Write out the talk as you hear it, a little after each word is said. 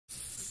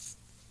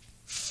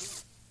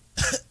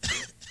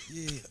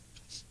Yeah.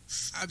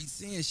 I be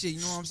seeing shit, you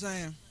know what I'm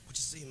saying? What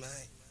you see, man?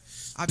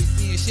 I be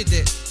seeing shit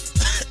that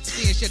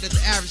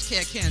the average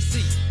cat can't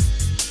see.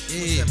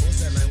 Yeah.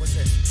 What's that, man? What's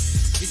that?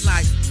 It's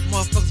like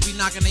motherfuckers be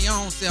knocking their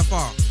own self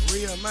off.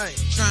 Real, man.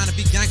 Trying to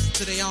be gangsters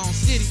to their own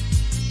city,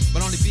 but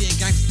only being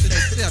gangsters to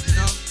themselves,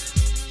 you know?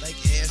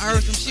 I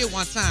heard some shit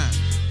one time.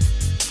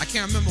 I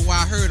can't remember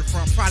where I heard it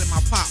from, probably my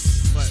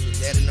pops. But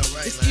Daddy know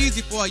right, it's man.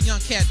 easy for a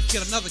young cat to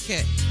kill another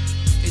cat.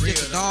 It's Real,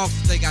 just the dogs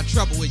they got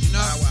trouble with, you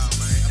know? Wow,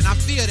 man. And I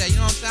feel that, you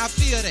know what I'm saying? I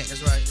feel that.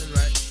 That's right, that's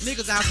right.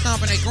 Niggas out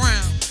stomping their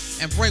ground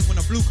and break when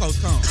the glucose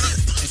comes.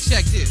 And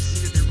check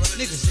this.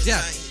 Niggas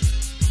jealous.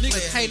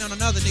 Niggas hating on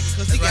another nigga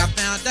because he got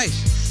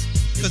foundation.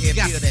 Because he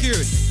got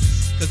security.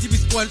 Because he be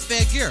sporting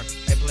fat gear.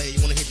 Hey, play,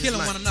 you want to hit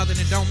killing one another and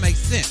it don't make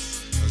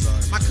sense.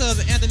 My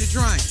cousin Anthony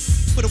Drain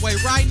put away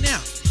right now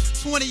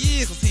 20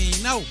 years because he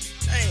ain't know.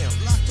 Damn,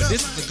 locked but up,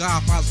 this is the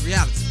Godfathers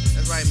Realty.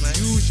 That's right, man.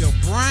 Use your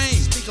brain.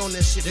 Speak on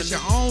that shit. Let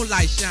your own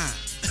light shine.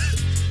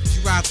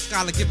 G-Rize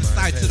scholar giving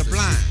sight to the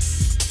blind.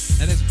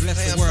 Now let's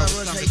bless the world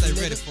with something they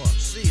ready for.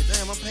 Shit,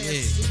 damn, I'm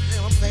paying. Yeah.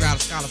 Damn, I'm paying.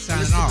 G-Rize scholar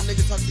signing off.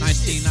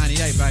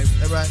 1998, baby.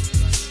 That's right.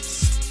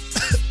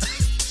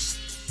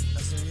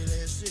 That's some real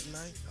ass shit,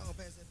 man. I'm gonna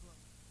pass that blunt.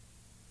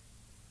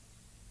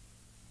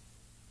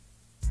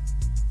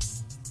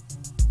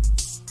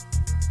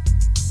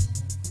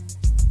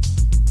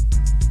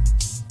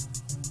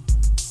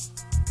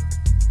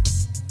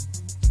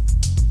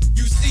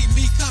 You see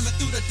me coming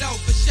through the door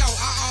for sure.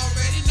 I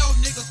already know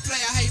niggas play.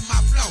 I hate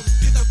my flow.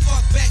 Get the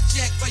fuck back,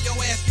 Jack, for your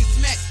ass get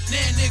smacked.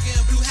 Nan nigga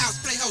in blue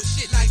house play whole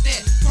shit like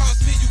that.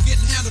 Cross me, you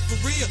getting handled for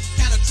real.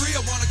 Kinda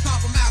drill, wanna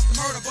compromise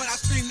the murder, but I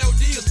scream no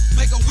deals.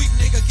 Make a weak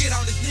nigga get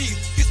on his knees.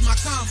 Kiss my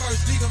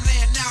Converse, leave him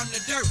laying out in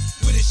the dirt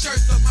with his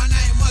shirt up. My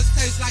name must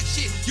taste like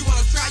shit. You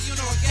wanna try? You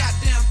know a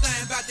goddamn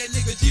thing about that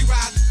nigga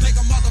G-Rize. Make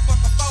a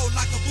motherfucker fold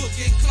like a book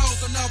getting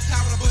closed. Enough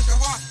time to bust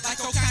your heart like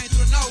cocaine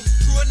through the nose.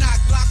 True or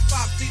not, Glock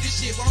pop. See this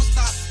shit won't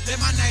stop.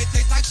 Let my name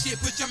taste like shit.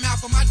 Put your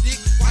mouth on my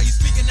dick while you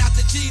speaking out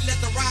the G. Let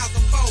the rise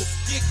unfold.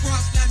 Get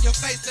crunk, slam your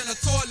face in a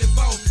toilet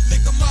bowl.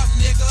 Lick 'em up,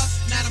 nigga.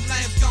 Now them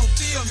lames gon'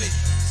 feel me.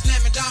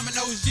 Slamming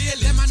dominoes, yeah.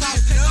 Let my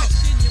name taste like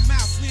shit in your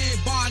mouth. We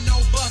ain't bar no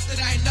bust. It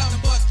ain't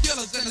nothing but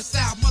killers in the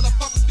South.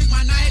 Motherfuckers speak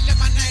my name. Let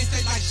my name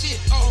taste like shit.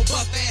 Oh,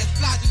 bust ass,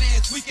 flogging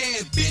ass, weak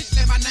ass bitch.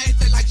 Let my name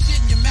taste like shit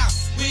in your mouth.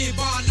 We ain't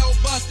bar no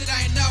bust. It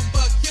ain't nothing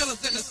but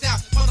killers in the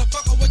South.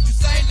 Motherfucker, what you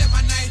say? Let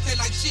my name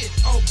taste like shit.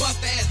 Oh, bust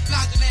ass,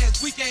 flogging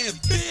ass, weak ass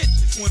bitch.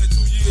 22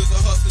 years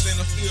of hustling,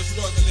 I'm still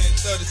struggling.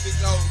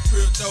 36 old,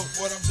 pure dope,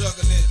 what I'm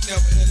juggling.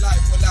 Never in life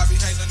will I be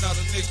hating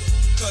another nigga.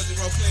 Cause it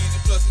roll clean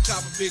and plus the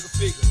top a bigger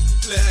figure.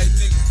 Play hate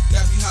niggas,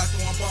 got me hot so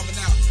I'm bumming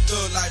out.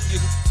 Thug life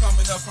niggas,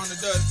 coming up from the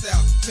dirty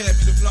south. Pad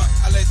me the blunt,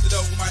 I lace it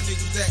up with my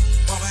niggas at.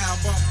 Bumming how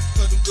I'm bumming,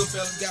 cause them good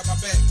fellas got my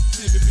back.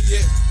 Sippin' me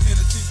yet, in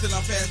the seat till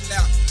I'm passing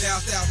out. Down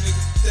south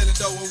niggas, selling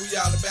dough what we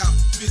all about.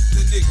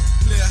 Bitches and niggas,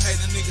 player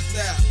hating niggas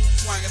style.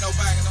 Swinging no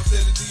banging, I'm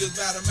selling deals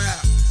by the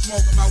mile.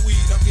 Smoking my weed,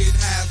 I'm getting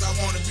high as I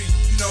wanna be.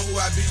 You know who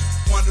I be,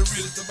 one of the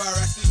realest of I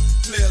see.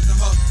 Players and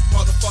hustle,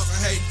 motherfucker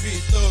hating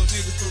bitch. Thug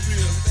niggas for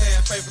real,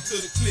 stand paper to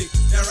the click.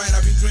 That right, I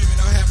be dreaming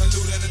of having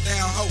loot and a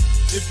down hoe.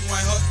 If you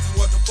ain't hustling,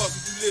 what the fuck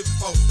is you living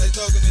for? They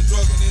thugging and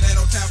drugging, it ain't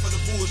no time for the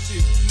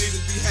bullshit. You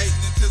niggas be hating,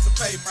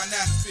 anticipating my 9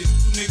 to 5.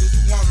 You niggas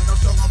who want it, I'm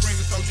sure I'm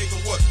bringing, so nigga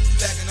what? You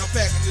lacking, I'm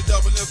packing, the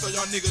double M so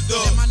y'all niggas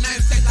dub. Let my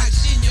name taste like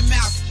shit in your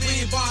mouth. We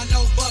ain't bar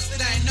no bust,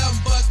 it ain't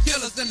nothing but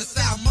killers in the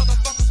South.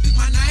 Motherfuckers speak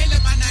my name,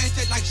 let my name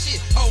taste like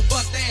shit. Oh,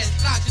 bust ass,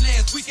 flogging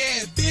ass, weak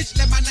ass bitch.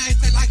 Let my name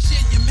taste like shit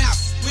in your mouth.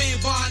 We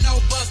ain't bar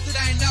no bust, it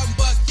ain't nothing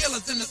but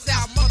killers in the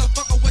South.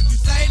 Motherfucker, what you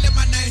say? Let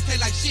my name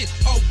taste like shit.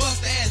 Oh,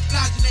 bust ass,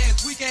 flogging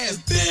ass, weak ass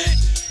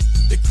bitch.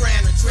 The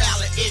crime and trial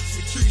and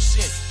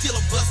execution.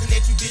 Killer busting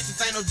at you bitches,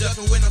 ain't no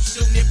ducking when I'm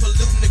shooting and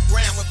polluting the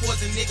ground. With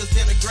poison niggas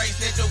in the grave,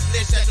 snatch your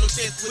flesh out your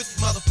chest with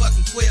this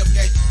motherfucking 12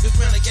 gauge. This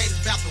renegade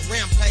is about to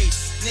rampage.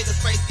 Niggas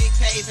face get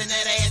cave and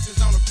that ass is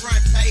on the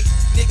front page.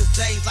 Niggas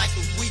days like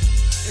a week.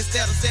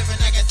 Instead of 7,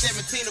 I got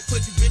 17 to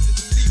put you bitches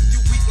to sleep. You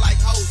weak like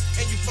hoes,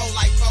 and you fold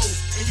like foes.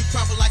 And you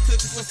crumble like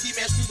cookies when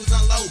Mask Troopaz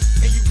unload.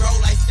 And you roll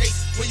like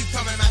steaks when you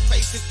come in my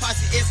face. This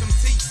posse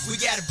SMT, we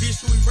got a bitch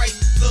who erase.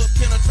 Love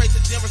penetrate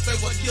to demonstrate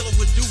what killer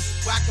would do.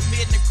 Why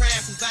committing the crime,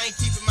 cause I ain't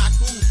keeping my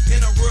cool.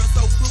 In a world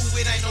so cruel,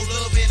 it ain't no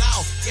love at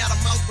all. Got a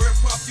mouth bird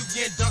pump, you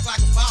get dunked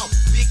like a ball.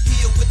 Big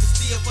kill with the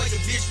steel for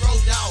your bitch roll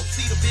dog.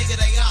 See the bigger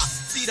they are,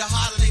 see the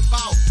harder they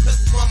fall. Cause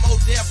it's one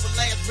more death for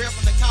last breath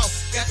in the cough.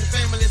 Got your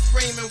family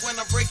screaming when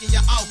I'm breaking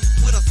you off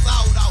with a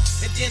sawed off.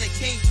 And then a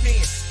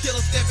kingpin.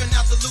 Killer stepping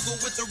out the Luger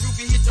with the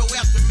Ruger, hit your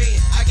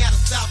abdomen. I gotta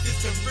stop this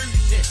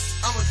confusion.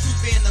 I'm a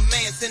trooper in the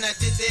mask and I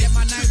did that.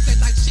 My name taste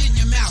like shit in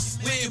your mouth.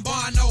 We ain't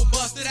bar no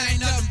bust, it ain't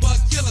nothing but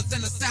killers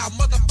in the South.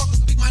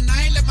 Motherfuckers speak my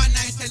name, let my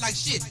name taste like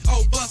shit.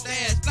 Oh, bust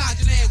ass,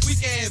 flogging ass,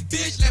 weak ass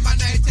bitch. Let my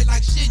name taste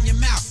like shit in your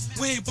mouth.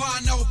 We ain't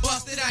bar no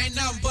bust, it ain't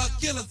nothing but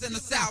killers in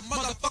the South.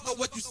 Motherfucker,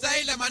 what you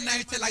say? Let my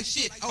name taste like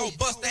shit. Oh,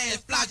 bust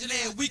ass, flogging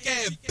ass, weak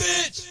ass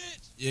bitch.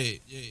 Yeah.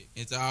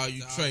 And to all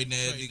you trading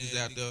ass niggas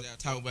out there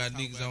talking about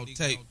niggas on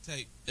tape,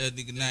 that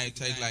nigga name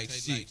take like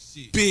shit.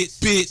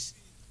 Bitch.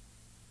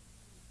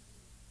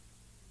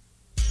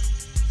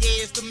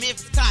 Yeah, it's the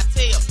Memphis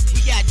cartel. We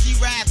got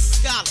G-Rize and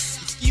Scholar,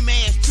 the ski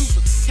mask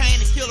troopers.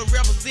 Kane and Killer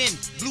representing.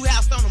 Blue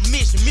House on a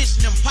mission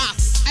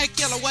impossible. Hey,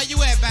 Killer, where you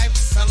at, baby?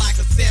 Felt like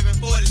a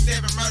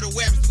 747 murder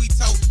weapons we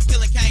told.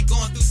 Killer Kane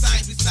going through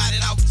things, we started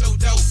off with your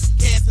dough.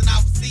 Casting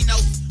off a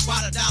C-note, $1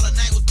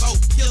 name was Bo.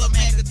 Killer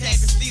Mac attack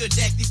and steal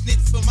jack these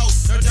snitches for more.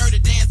 No dirty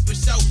dance for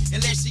show,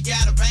 unless she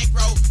got a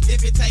bankroll.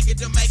 If you take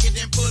it to make it,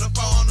 then put a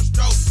 4 on the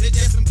stroke. It's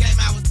just some game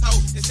I was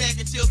told. The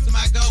second chills to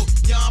my goal.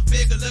 Young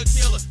figure, little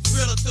killer,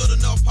 thriller to the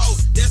North Pole.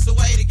 That's the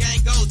way the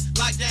game goes.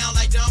 Locked down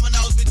like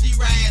dominoes with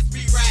G-Rize,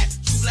 re-ride.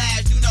 True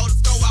lies, you know the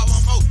score, I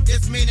want more.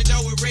 This minute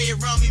though with red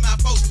rum, me my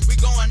folks. We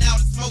going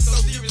out to smoke, so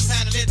serious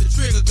time to let the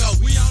trigger go.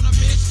 We on a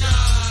mission.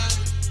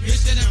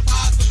 Mission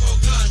impossible.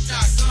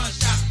 Gunshot.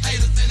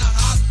 Haters in the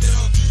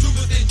hospital.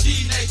 Troopers in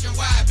G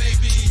nationwide,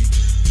 baby.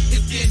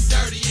 It's getting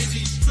dirty in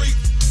these streets.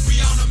 We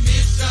on a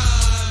mission.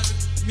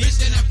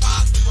 Mission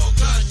impossible.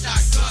 Gunshot.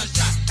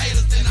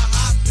 Haters in the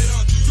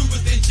hospital.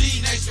 Troopers in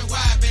G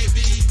nationwide,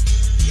 baby.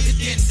 It's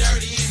getting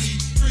dirty in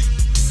these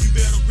streets. You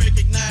better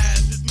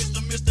recognize this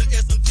Mr.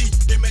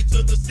 SMT. They make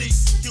to the seat.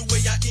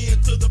 QAIN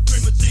to the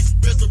prima G.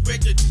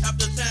 Resurrected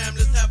after time.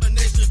 Let's have a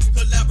nation.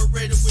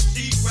 Collaborated with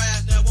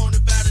G-Rize. Now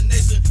wanted by the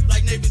nation.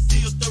 Like Navy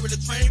SEALs, story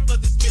the train for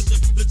this mission.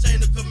 The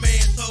chain of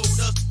command told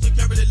us to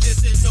carry the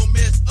listen. Don't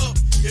mess up.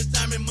 It's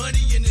time and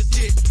money in this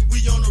hit.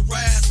 We on the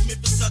rise.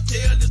 Memphis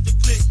cartel is the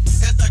click.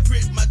 As I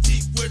grit my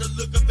teeth with a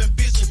look of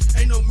ambition.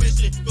 Ain't no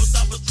mission. Go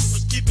stop us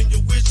troopers keeping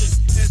your wishing.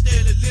 And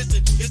steadily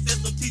listen. It's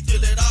SMT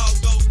till it all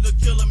go. The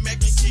Killer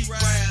Mac and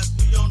G-Rize.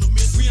 We on the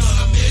mission. We on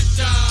a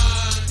mission.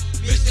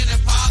 Mission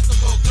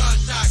impossible.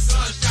 Gunshot.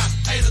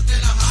 Haters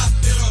in the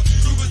hospital.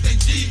 Troopers in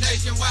G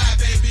nationwide,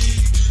 baby.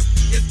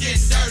 It's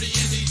getting dirty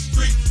in these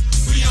streets.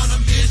 We on a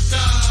mission.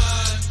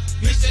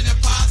 Mission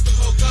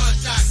impossible.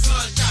 Gunshot.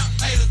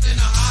 Haters in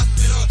the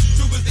hospital.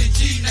 Troopers in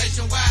G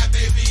nationwide,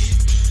 baby.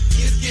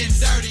 It's getting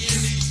dirty in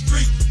these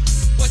streets.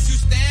 What you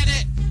stand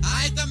at?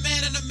 I ain't the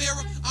man in the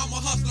mirror. I'm a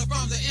hustler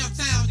from the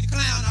M-Town. You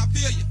clown, I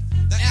feel you.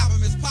 The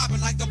album is popping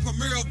like the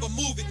premiere of a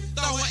movie.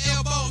 Throwing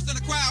elbows in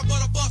the crowd,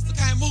 but a buster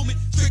can't move me.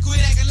 Trick, quit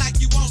acting like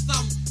you want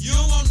something. You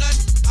don't want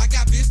nothing. I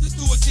got business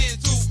to attend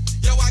to.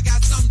 Yo, I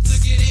got something to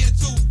get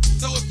into.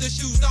 So if the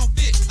shoes don't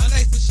fit,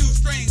 unlace the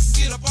shoestrings,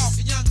 get up off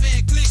the young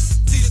man click.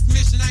 See, this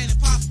mission ain't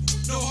impossible.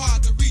 No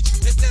hard to reach.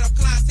 They set up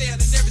clientele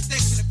in every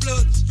section and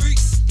flood the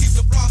streets. Keep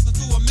the flossing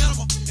to a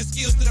minimum and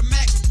skills to the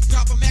max.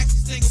 Drop a maxi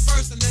single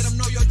first and let them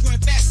know your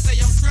joint back. Stay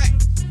on track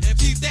and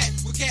keep that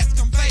when cats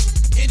come fake.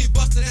 Any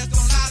buster that's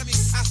gonna lie to me,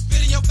 I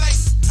spit in your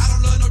face. I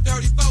don't love no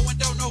dirty foe and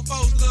don't no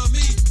foes love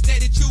me.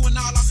 Steady chewing,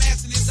 all I'm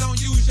asking is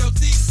don't use your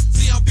teeth.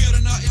 See, I'm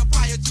building an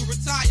empire to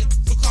retire.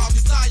 So call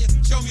me Sire.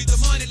 Show me the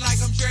money like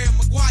I'm Jerry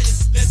Maguire.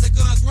 Let the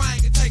guns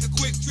ring and take a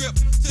quick trip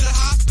to the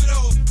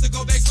hospital. To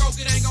go back broke,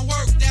 it ain't gonna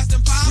work. That's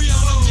impossible. We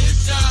on a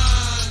mission.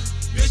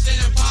 Mission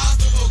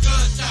impossible.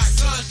 Gunshot.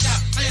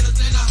 Haters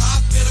in the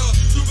hospital.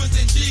 Troopers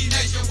in G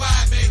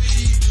nationwide,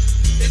 baby.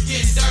 It's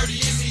getting dirty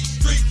in these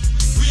streets.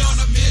 We on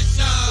a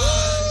mission.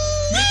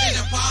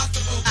 Mission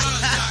impossible.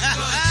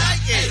 Gunshot.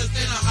 Haters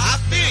in the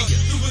hospital.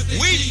 Troopers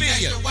in G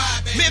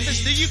nationwide, baby.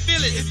 Memphis, do you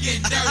feel it? It's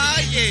getting dirty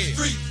in these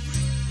streets.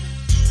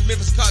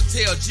 Memphis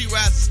cartel,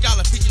 G-Rize and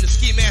Scholar featuring the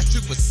ski mask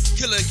troopers.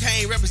 Killer and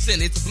Kane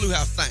representing. It's a Blue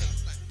House thing.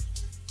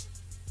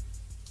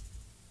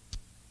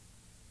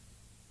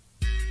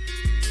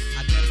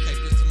 I dedicate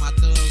this to my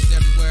thugs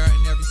everywhere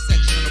in every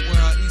section of the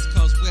world, East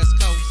Coast, West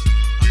Coast.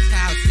 I'm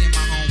tired of seeing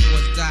my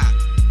homeboys die.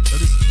 So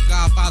this is the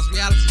Godfathers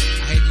Realty.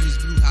 I hate to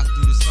use Blue House to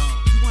do this song.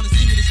 You wanna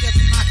see me to step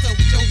in my club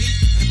with your heat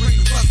and bring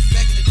the ruckus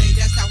back in the day?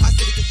 That's how I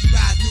said it, 'cause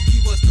G-Rize knew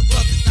he was the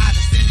roughest. I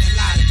done seen that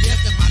lie to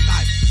death in my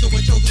life. So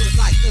what your hood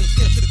like?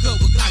 Step to the club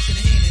with Glocks in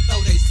the hand and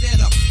throw they set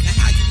up. Now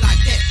how you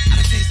like that? I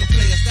done seen some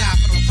players die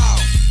for no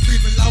cause.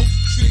 Creeping low,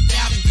 tricked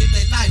out and get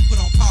their life put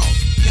on pause.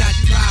 Got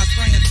G-Rize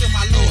praying to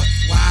my Lord,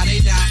 why they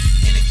die?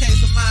 In the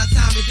case of mine,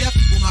 time of death,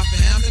 will my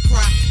family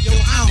cry? Yo,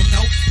 I don't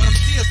know, but I'm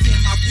still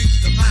seeing my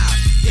future demise.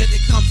 Yet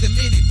it comes in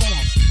many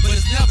forms, but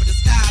it's never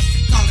disguised.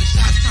 Calling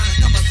shots, trying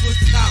to come up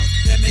twisted dollars.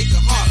 That make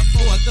it harder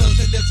for a thug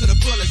to live to the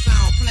fullest. I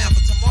don't plan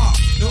for tomorrow.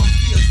 No, I'm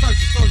still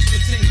searching, so you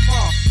continue to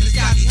fall. And it's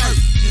got me hurt.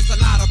 There's a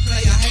lot of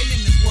player hate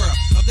in this world.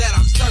 Of that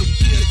I'm certain.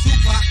 Killed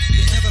Tupac,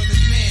 the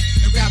infamous man,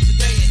 and rap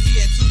today, and he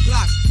had 2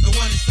 Glocks. The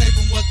one is safe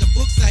from what the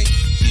book say.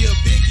 Kill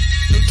Biggie,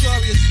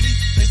 notoriously.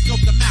 They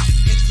scoped them out,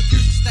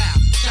 execution style.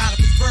 Shot up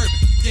his bourbon,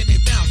 then they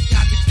bounce.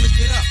 Got me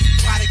twisted up.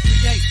 Why they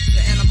create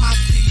the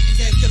animosity and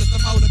gave killers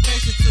some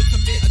motivation to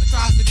commit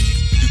atrocities.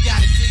 You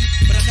got it, see,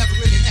 but I never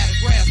really had a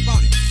grasp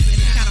on it. And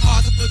it's kinda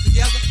hard to put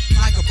together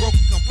like a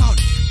broken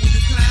component. When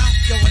you clown,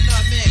 yo,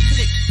 another man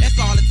click. That's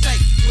all it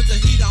takes. With the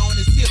heater on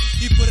his hip,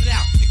 he put it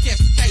out and catch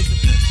the case and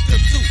flip the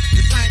script too.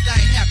 The same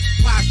thing happened.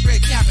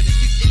 Widespread capping and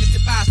 6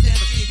 innocent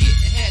bystanders get hit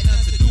and had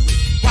nothing to do with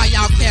it. Why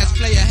y'all cats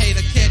play a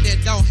hater cat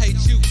that don't hate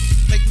you?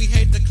 Make me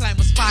hate to claim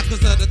a spot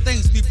 'cause of the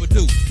things people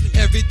do.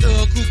 Every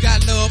thug who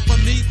got love for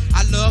me,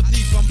 I love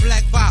thee from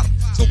Black Bottom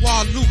to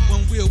Wall Loop.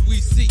 When will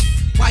we see?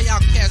 Why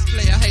y'all cats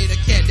play a hater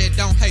cat that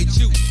don't hate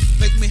you?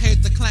 Make me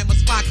hate to claim a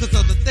spot 'cause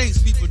of the things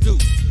people do.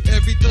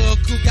 Every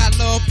thug who got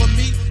love for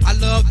me, I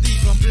love thee.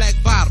 From Black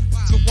Bottom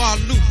to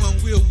Waterloo, when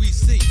will we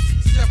see?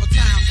 Several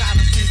times I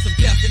done seen some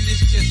death and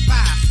it's just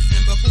fine.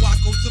 And before I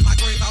go to my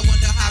grave, I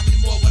wonder how many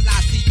more will I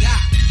see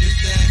die. Is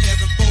there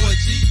heaven for a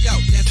G? Yo,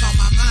 that's on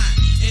my mind.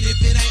 And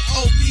if it ain't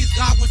oh, please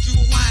God, won't you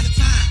rewind the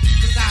time?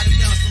 Cause I done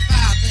done some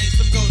foul things,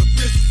 some go to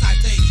prison type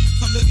things,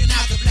 some looking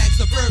out the black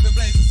suburban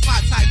blazing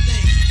spot type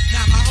things.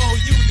 Now my whole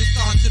unit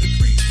starting to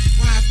decrease.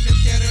 Ryan Smith,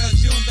 Terrell,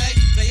 Jumbe,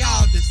 they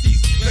all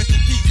deceased. Rest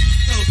in peace.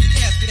 Close the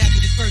casket after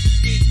this verse is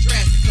getting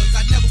drastic. Cause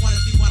I never want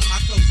to see one of my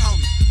close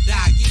homies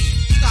die again.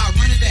 Start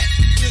running back,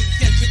 couldn't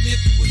catch him if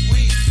he was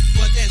winning.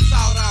 But that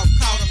sawed off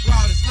caught him,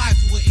 brought his life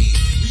to an end.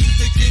 We used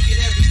to kick it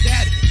every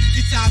Saturday.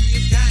 He taught me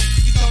his game.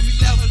 He told me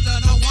never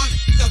love no woman,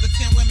 cover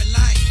 10 women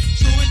lying.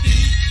 True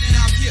indeed,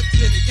 now I'm hip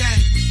to the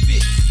game. We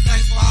spit.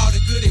 Thanks for all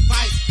the good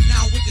advice.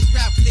 Now I'm with this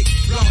rap click,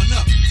 blowing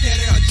up.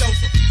 Terrell,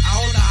 Joseph, I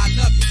hold her, I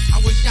love you. I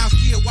wish y'all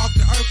still walk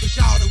the earth, cause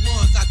y'all the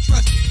ones I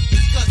trusted.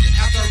 Disgusted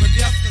after a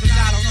death, cause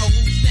I don't know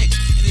who's next.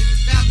 And if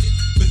it's family,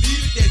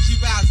 believe it that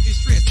G-Rize get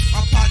stressed.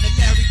 My partner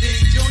Larry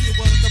Dean Jr.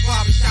 was the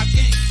barbershop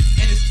king.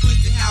 And it's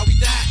twisted how we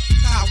died.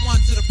 Tied one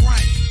to the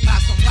brain by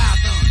some wild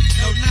thorn.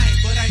 No name,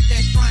 but ain't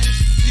that strange?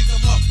 Pick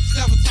them up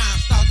several times,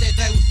 thought that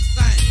day was the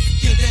same.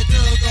 Killed that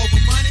Doug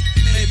over money,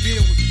 maybe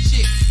it was a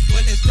chick.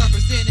 But let's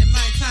represent and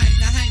maintain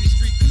the hang the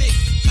street click.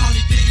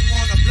 Tony Dean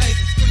wanna blaze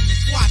and scream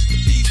and squash the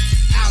piece.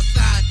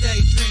 Outside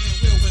daydreaming,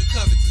 we'll win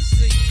Covington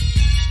C.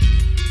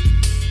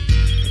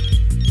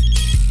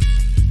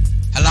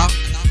 Hello?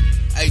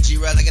 Hey,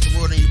 G-Rize, I got the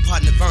word on your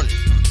partner, Vernon.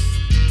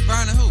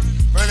 Vernon who?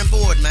 Vernon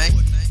Board, man.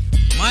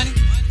 Money?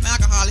 Man, I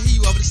can hardly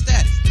hear you over the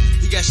status.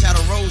 He got shot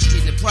on Rose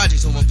Street in the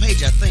projects over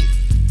Page, I think.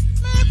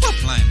 Man, quit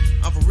playing.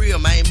 I'm for real,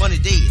 man. Money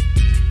dead.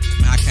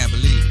 Man, I can't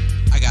believe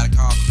it. I gotta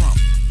call Crump.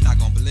 Not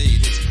gonna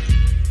believe this,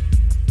 man.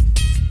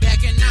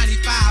 Back in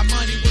 95,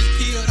 money was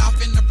killed off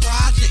in the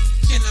project.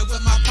 Chilling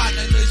with my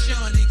partner, Lil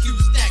Sean and Q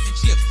stacking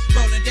chips.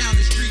 Rolling down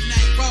the street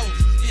named Rose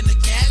in the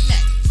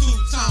Cadillac.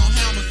 Two-tone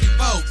hammers and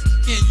bows.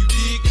 Can you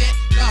dig that?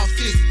 Lost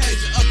his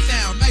pager,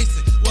 Uptown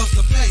Mason. What's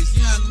the place?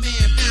 Young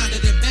man found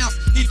it and bounced.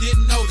 He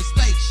didn't know the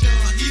state.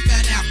 Sean, he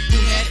found out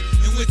who had it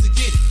and went to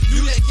get it.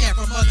 Knew that cat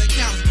from other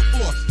counties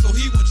before, so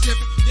he went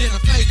tripping. Then a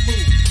fake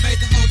move made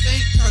the whole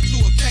thing turn to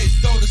a case.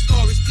 Though the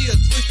story still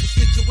twisted,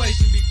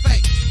 situation be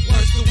fake.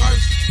 Worse to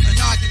worse, an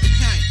argument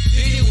came.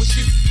 Then it was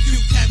shoot. Q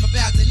came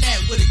about the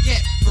lab with a gap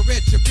for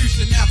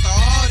retribution. After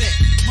all that,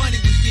 money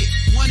was hit,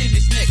 one in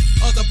his neck.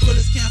 Other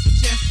bullets canceled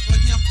chances for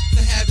him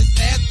to have his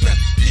last breath.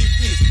 Keep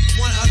this,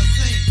 one other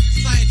scene.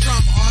 Same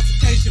drama,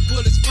 altercation,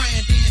 bullets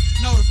spraying, then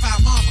notify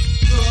mama.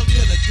 Drug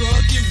dealer,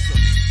 drug user,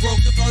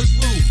 broke the first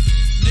rule.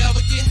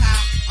 Never get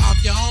high off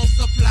your own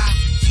supply.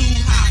 Too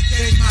high,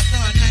 gauge my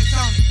son named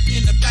Tony.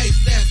 In the base,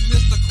 that's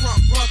Mr.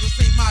 Crump. Brother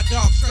seen my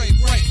dog straight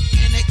break.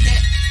 And that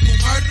cat who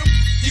murdered him,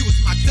 he was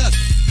my cousin.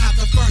 Not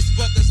the first,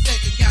 but the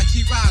second. Got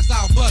G-Rize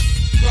all busted.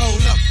 Roll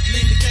up,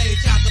 lean the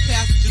gauge out the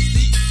passenger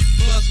seat.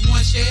 Bust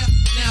one share,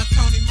 now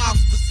Tony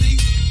Mouse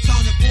deceased.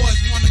 Tony boys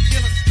wanna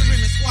kill him,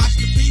 screaming squash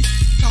the piece.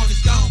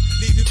 Tony's gone,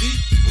 leave it be.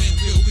 When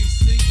will we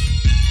see?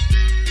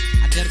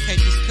 I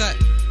dedicate this cut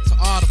to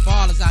all the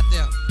ballers out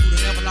there who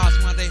never lost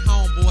one of their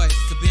homeboys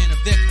to being a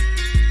victim.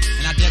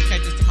 And I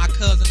dedicate this to my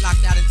cousin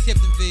locked out in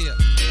Tiptonville,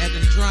 as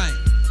in Drain.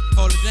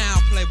 Hold it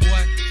down,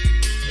 playboy.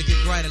 It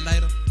gets greater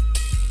later.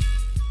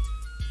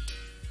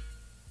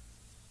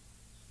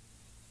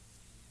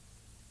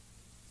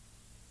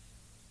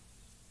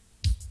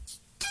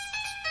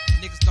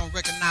 Niggas don't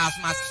recognize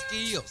my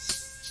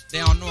skills. They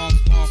don't know I'm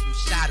going from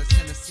Chi to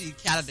Tennessee,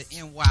 Cali to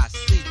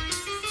NYC.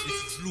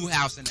 This is Blue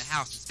House and the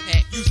house is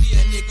packed. You see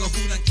a nigga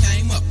who done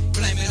came up,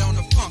 blame it on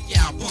the funk,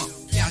 y'all bump.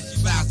 Got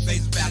you out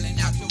space rattling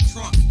out your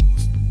trunk.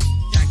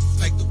 Gangsters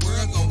make the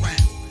world go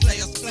round.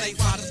 Players play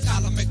while the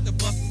scholar make the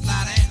buses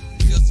lie down.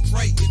 We'll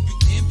spray if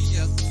you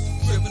envious.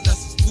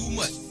 Frivolous is too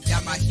much.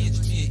 Got my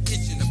henchmen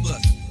itching the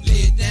bus.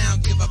 Lay it down,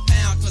 give a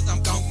pound, cause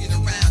I'm gon' get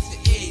around to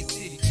every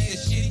city. Feel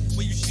shitty?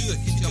 Well, you should.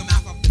 Get your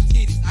mouth off the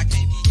titties. I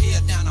can't be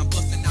held down. I'm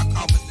busting out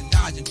coffins and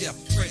dodging death.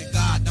 Pray to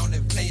God, don't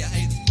let player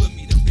haters put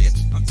me to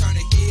rest. I'm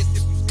turning heads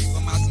if you sleep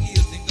on my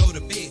skills, then go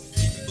to bed.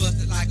 If you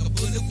busted like a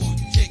bullet wound,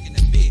 you checking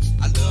the bed.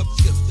 I love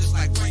chips just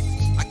like Frankie.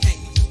 I can't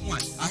eat just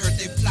one. I heard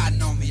they plotting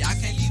on me. I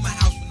can't leave my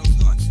house with no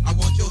gun. I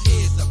want your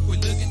heads up.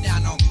 Quit looking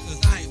down on me, cause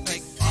I ain't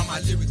fake. All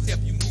my lyrics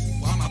help you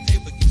move. All my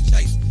paper gets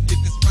chased. If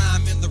it's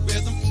rhyme in the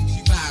rhythm,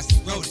 G-Rize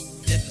wrote it.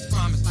 Death is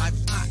promised, life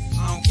is not.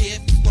 I don't care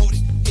if you quote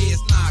it.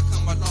 Heads nod,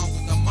 come along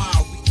with the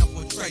mob. We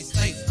infiltrate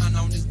states.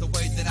 Unknown is the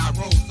way that I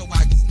roll, so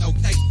I get no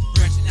case.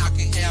 Branching out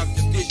can have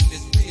division.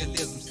 It's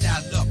realism.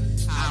 Style up.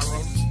 High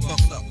rollers,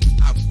 buckle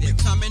up. They're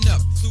coming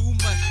up. Too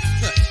much to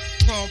touch.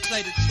 Chrome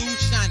plated, too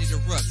shiny to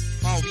rust.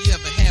 All we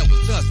ever had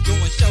was us.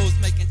 Doing shows,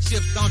 making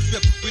chips, don't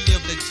trip. We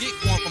live legit,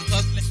 going from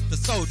hustling to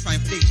Soul Train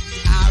fleet.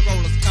 High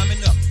rollers coming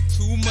up.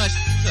 Too much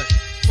to touch.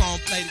 Chrome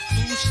plated,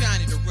 too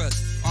shiny to rust.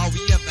 All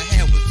we ever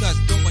had was us.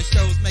 Doing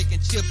shows,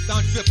 making chips,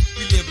 don't trip.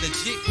 We live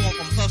legit, going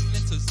from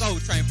hustling to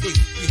Soul Train fleet.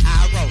 We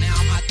high roll. Now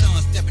my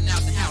thumb stepping out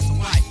the house of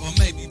white. Or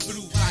maybe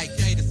blue, white,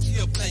 gay, the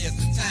skill players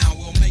in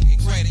town will make it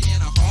greater in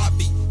a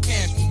heartbeat.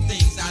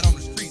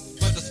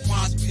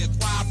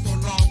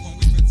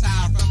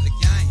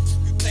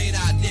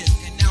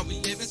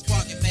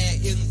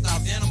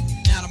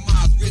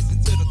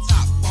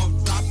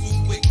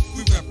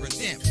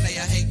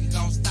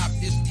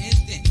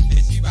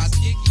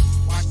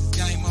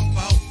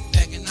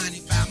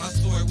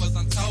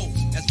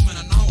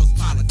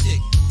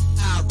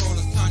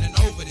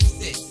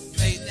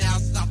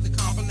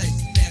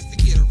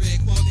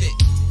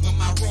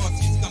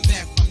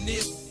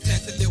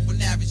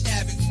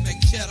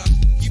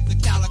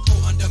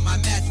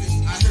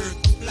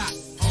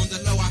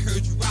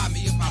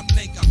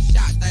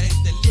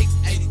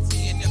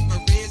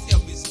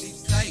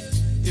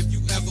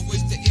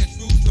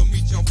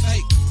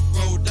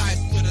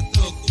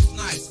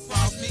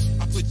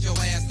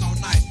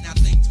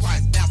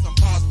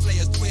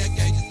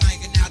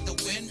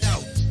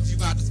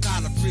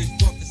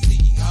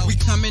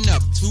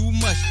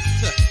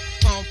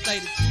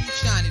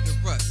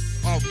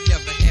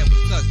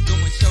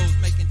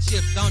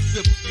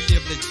 trip. We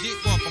live legit,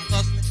 going from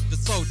hustling to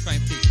Soul Train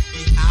fix.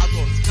 These high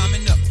rollers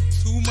coming up,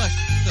 too much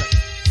to touch.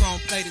 Chrome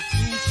plated,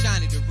 too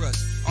shiny to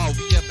rust. All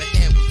we ever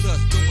had was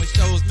us, doing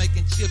shows,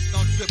 making chips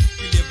on trip.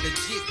 We live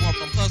legit, going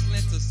from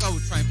hustling to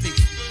Soul Train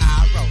fix. These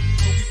high rollers.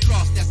 When we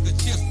cross, that's good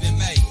chips been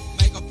made.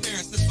 Make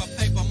appearances for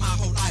paper, my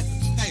whole life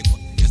is paper.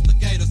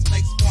 Instigators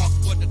make sparks,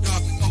 but the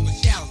darkness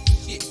overshadows the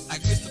shit.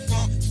 Like Mr.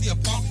 Punk, see a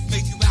punk,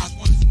 makes you eyes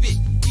wanna spit.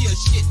 Hear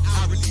shit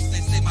I release,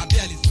 they say my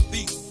belly's a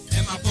beast.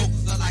 And my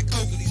vocals are like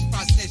coke, these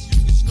process you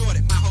can snort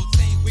it. My whole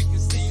team, we can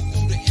see you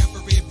through the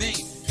infrared beam.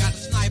 Got a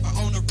sniper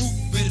on the roof,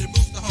 ready to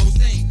boost the whole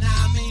scene. Now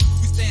I mean,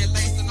 we stand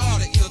laced and all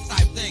the ill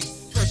type things.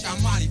 Fresh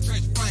Armani,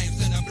 French frames,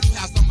 and a blue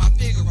house on my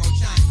Figaro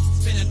chain.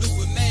 Spinning loop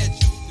with mad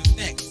juice, the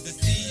neck. The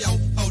CEO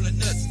holding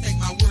nuts, take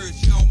my words,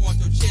 you don't want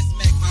your chest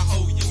smack. My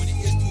whole unit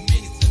is too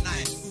many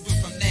tonight.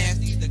 Moving from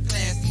nasty to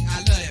classy,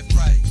 I love that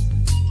phrase.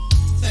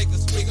 Take a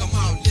swig of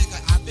my liquor,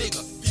 I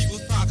bigger.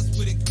 People's profits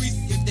would increase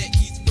if that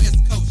East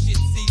West Coast shit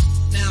ceased.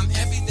 Now I'm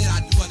happy that I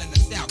dwell in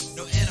the South.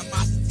 No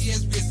animosity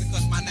has risen,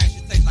 cause my name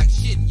should taste like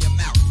shit in your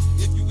mouth.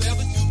 If you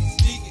ever choose to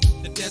sneak it,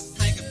 the desk is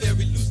hanging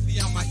very loosely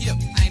on my hip.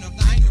 Ain't no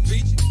thing to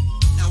reach it.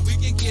 Now we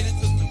can get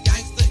into some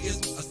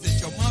gangsterism, or sit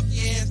your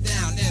monkey ass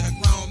down, let a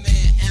grown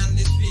man handle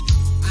his business.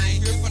 I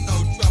ain't here for no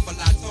trouble,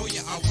 I told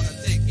you I wanna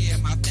take care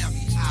of my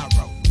family high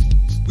road.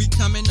 We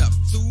coming up,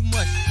 too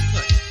much to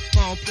touch.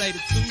 Phone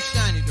plated, too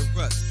shiny to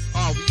rust.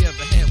 All we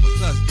ever had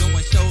was us,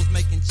 doing shows,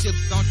 making chips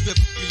on trip.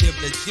 We live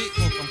legit,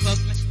 going from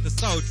hustling to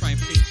Soul Train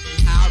fix.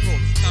 We high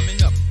rollers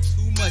coming up,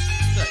 too much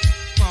to touch.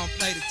 Phone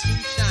plated, too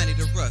shiny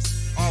to rust.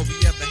 All we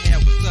ever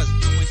had was us,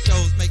 doing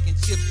shows, making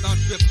chips on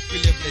trip. We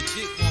live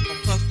legit, going from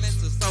hustling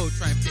to Soul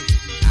Train fix.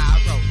 We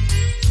high rollers.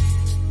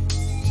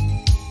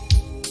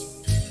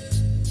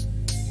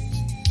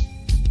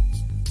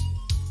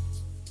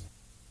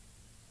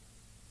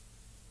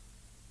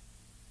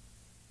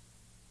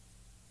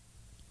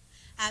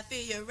 I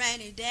feel your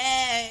rainy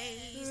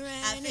days.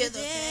 I feel the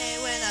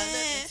pain when I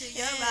look into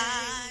your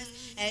eyes.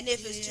 And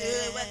if it's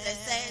true what they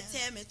say,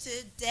 tell me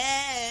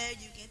today.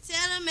 You can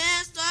tell a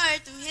man's story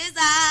through his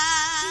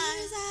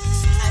eyes.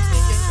 I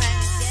feel your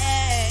rainy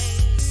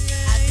days.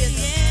 I feel the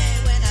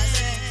pain when I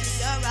look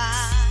into your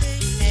eyes.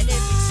 And if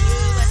it's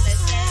true what they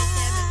say,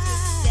 tell me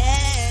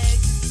today.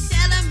 You can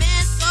tell a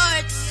man's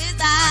story through his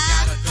eyes. I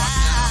got a dark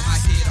night on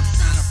my head, I'm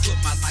trying to put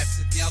my life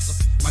together.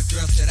 My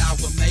girl said I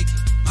would make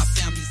it. My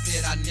family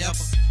said I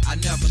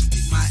never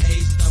speak my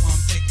age, so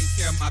I'm taking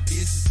care of my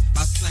business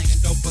by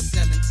slanging dope or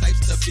selling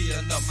tapes to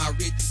build up my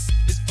riches.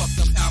 It's fucked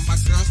up how my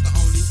girl's the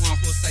only one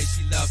who'll say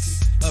she loves me.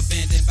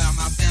 Abandoned by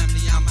my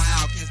family, I'm an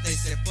outcast, they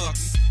said fuck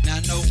me. Now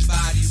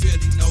nobody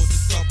really knows the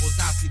troubles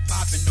I see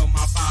popping. No,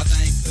 my father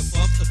ain't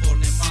comfortable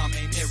and mom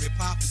ain't Mary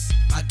Poppins.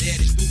 My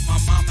daddy threw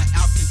my mama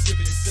out,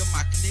 contributed to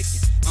my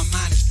connecting. My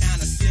mind is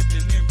kinda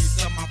slipping, memories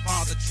of my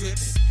father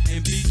tripping.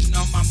 And beating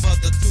on my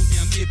mother to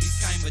him, it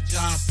became a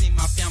job. Seen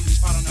my family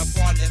falling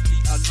apart, left me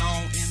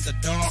alone in the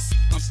dark.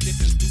 I'm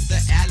slipping through the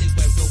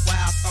alleyway with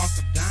wild thoughts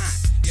of dying.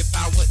 If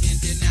I were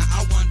ended now,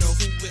 I wonder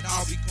who would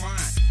all be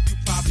crying. You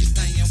probably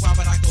saying, why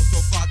would I go so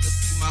far to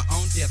see my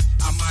own death?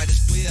 I might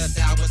as well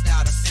die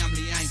without a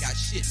family, I ain't got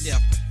shit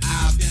left.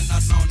 I've been a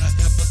loner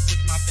ever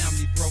since my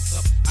family broke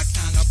up. I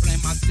kinda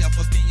blame myself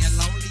for being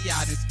lonely,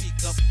 I didn't speak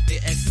up. They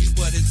asked me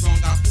what is wrong,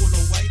 I pull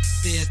away,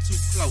 said too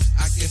close.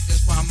 I guess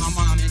that's why my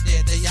mom and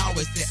dad, they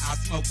always said I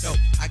smoke dope.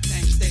 I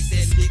can't take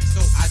that lick,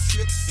 so I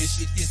trip and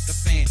shit hits the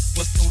fan.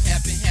 What's gonna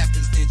happen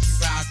happens, then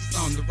G-Rize is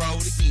on the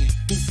road again.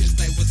 Who can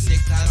say what's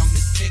next? I don't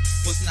expect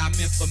what's not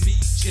meant for me.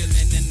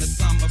 Chilling in the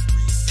summer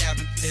breeze,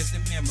 having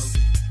pleasant memories.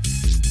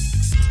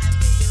 I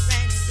feel your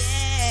rainy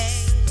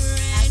day.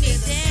 I feel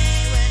the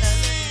pain when I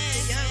look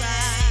into your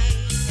eyes.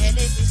 And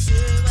if it's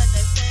true what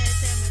they say,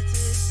 tell me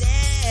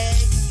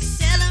today. You can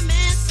tell a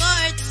man's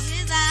story through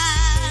his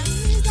eyes.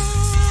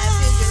 I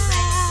feel your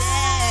rainy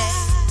day.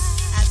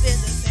 I feel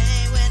the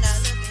pain when I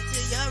look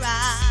into your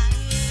eyes.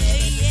 And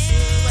if it's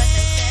true what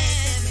they say,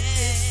 tell me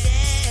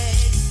today.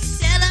 You can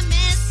tell a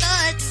man's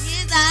story through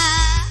his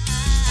eyes.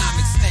 Time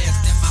has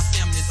passed and my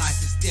family life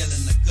is still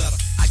in the gutter.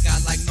 I got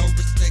like no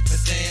respect for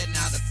dad,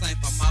 now the same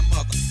for my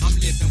mother. I'm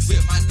living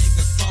with my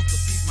niggas Bumper,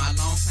 he's my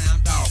long time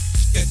dog.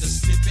 Catch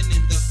us slipping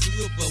in the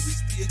hood, but we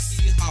still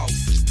get hard.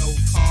 No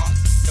cars,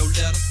 no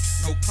letters,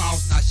 no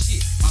calls, not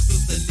shit. My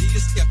sister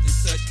Leah's kept in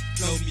touch,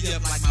 blow me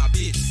up like my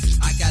bitch.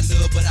 I got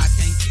love, but I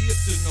can't give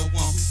to no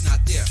one who's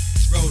not there.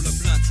 Roll a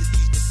blunt to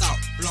ease the thought,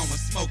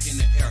 blowing smoke in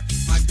the air.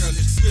 My girl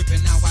is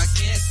tripping, now I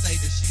can't say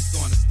that she's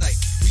gonna stay.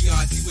 We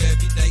argue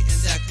every day, and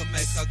that could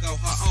make her go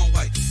her own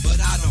way. But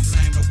I don't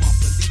blame the one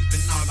for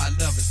leaving, all I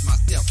love is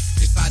myself.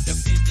 If I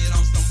depended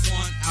on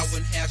someone, I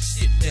wouldn't have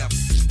shit left.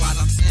 While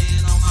I'm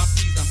staying on my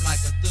feet, I'm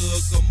like a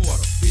thug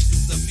immortal.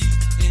 Visions of me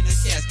in a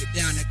casket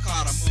down at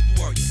Carter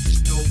Memorial.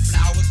 No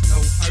flowers, no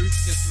hearse,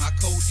 just my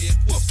cold dead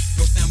corpse.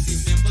 No family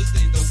members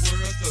in the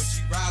world, so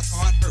G-Rize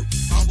heart hurt.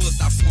 Why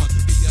was I born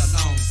to be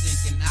alone,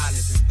 thinking I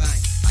live in vain?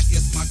 I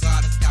guess my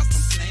God has got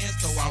some plans,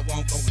 so I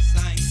won't go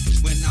insane.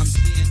 When I'm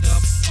ginned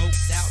up,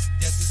 smoked out,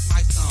 death is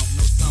my song.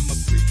 No summer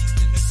breeze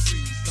in the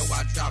trees, so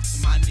I drop to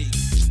my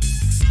knees.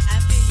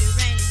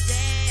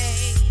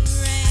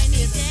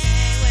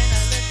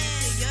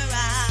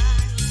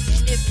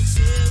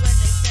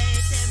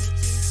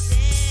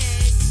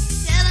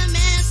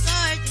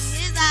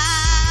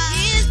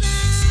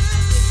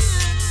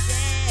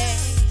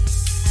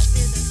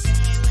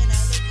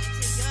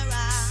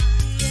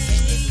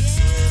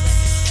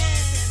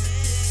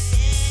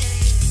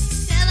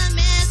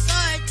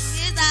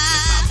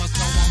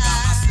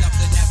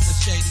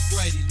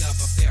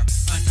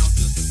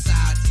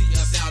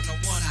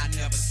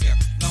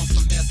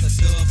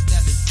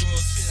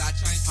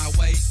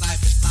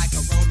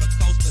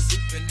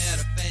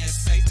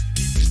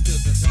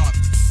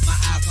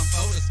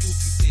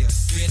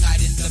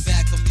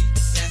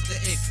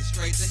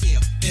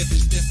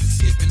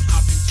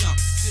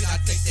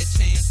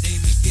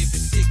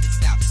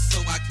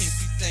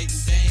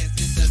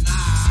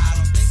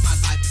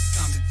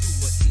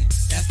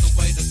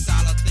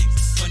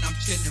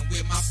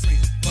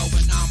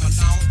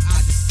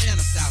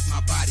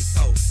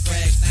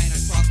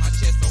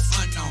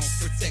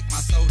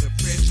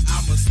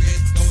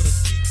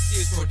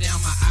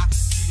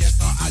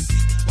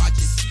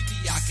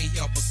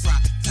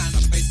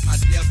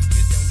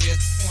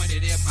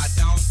 my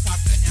dome, top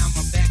the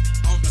hammer back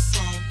on the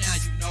chrome. Now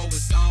you know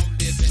it's on,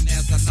 living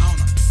as a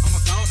loner. I'm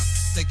a goner,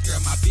 take care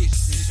of my bitch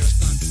since your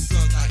son do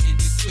drugs out in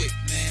this quick,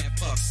 man.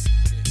 Fuck it.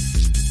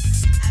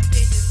 I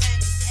picture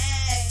rainy day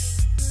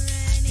when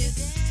I miss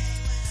your eyes.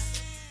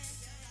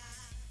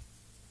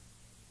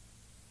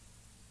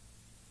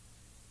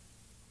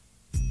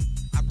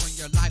 I bring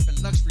your life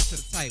and luxury to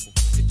the table.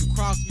 If you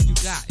cross me, you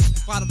die. If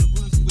you follow the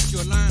rules in which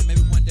you'll learn,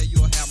 maybe one day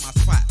you'll have my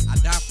spot. I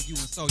die for you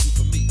and so you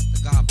for me.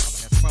 The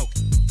Godfather has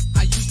spoken.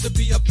 I used to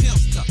be a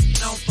pimpster,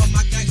 known for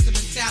my gangster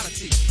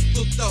mentality.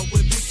 Hooked up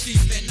with Big Chief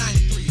in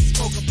 93.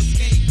 Spoke up a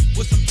scheme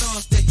with some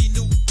guns that he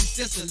knew in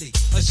Sicily.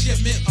 A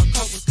shipment of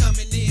coke was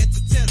coming in to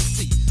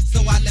Tennessee.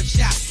 So I left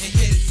shop and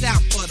headed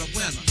south for the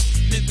winter.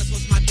 Memphis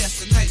was my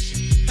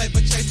destination.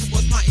 Paper chasing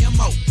was my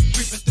MO.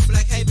 Creeping through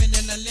Black Haven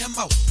in a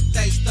limo.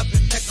 Laced up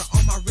in Mecca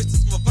on my wrist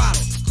is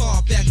Movado.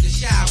 Called back to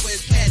Shy where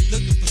his head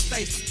looking for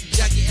Stacy.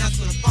 Jackie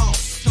answered the phone.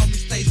 Told me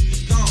Stacy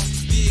was gone.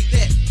 Big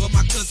that, but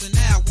my cousin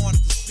Al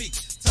wanted to speak.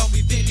 Told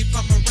me Vinny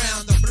from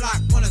around the block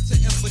wanted to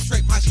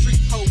infiltrate my street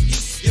whole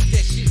heat. If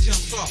that shit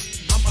jumps off,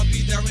 I'ma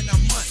be there in a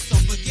month, so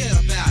forget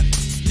about it.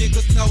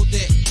 Niggas know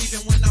that even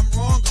when I'm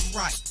wrong, I'm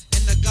right.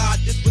 And the God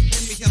that's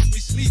within me helps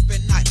me sleep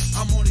at night.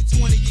 I'm only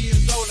 20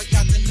 years old, I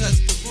got the nuts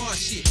to run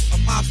shit. A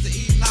mobster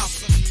eat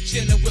lobster,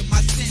 chilling with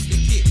my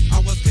syndicate. I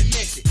was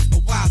connected, a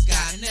wise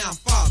guy, and now I'm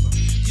father.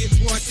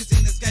 Getting royalties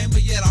in this game,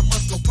 but yet I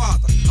must go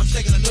farther. I'm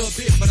shaking a little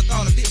bit, but the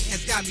thought of it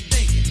has got me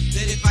thinking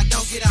that if I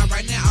don't get out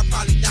right now, I'll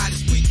probably die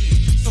this weekend.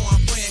 So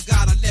I'm praying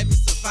God will let me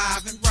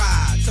survive and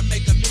ride to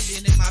make $1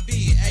 million in my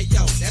being. Hey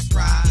yo, that's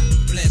right.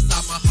 Bless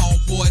all my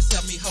homeboys,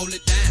 help me hold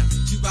it down.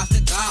 G-Rize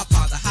the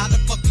Godfather, how the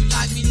fuck you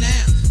like me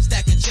now?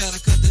 Stacking cheddar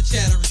cause the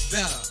cheddar is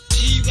better.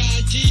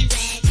 G-Rize,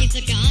 G-Rize, he's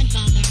the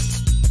Godfather.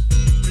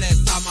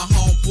 Bless all my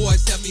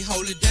homeboys, help me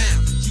hold it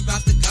down.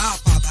 G-Rize the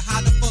Godfather,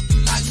 how the fuck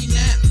you like me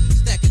now?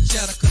 Stacking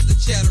cheddar cause the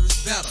cheddar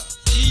is better.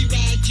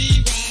 G-Rize,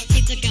 G-Rize,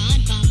 he's the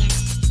Godfather.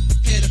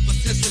 Headed for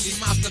Sicily,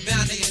 Monster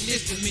Bound, they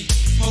enlisted me.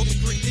 Smoking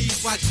green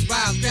leaves, watch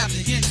G-Rize grab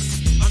the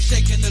Hennessy. I'm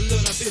shaking a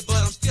little bit,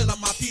 but I'm still on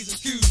my P's and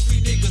Q's.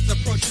 3 niggas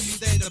approaching me,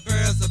 they the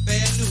bearers of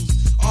bad news.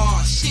 Oh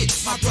shit,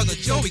 my brother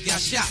Joey got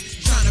shot.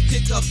 Trying to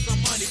pick up some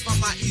money from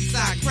my east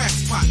side crack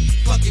spot.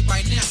 Fuck it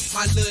right now,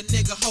 my little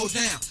nigga hold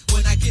down.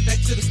 When I get back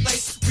to the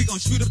States, we gon'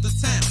 shoot up the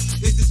town.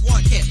 This is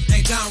one cat,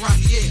 named Don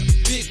Raphael,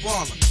 big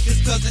baller.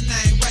 His cousin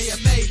named Ray, a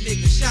made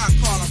nigga, shot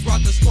caller.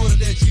 Brought the squatter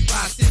that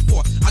G-Rize sent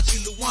for. Archie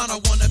Luana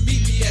wanna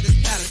meet me at his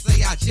palace, say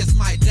I just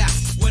might die.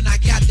 When I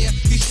got there,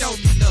 he showed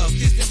me love,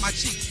 kissing my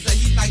cheek. Say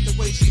he liked the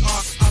way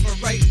GR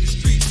operated the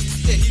streets.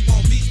 Said he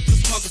want me to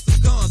smuggle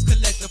some guns,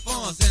 collect the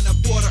funds, and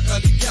abort an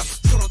early death.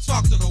 So don't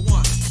talk to no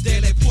one.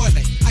 Daily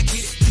poorly, I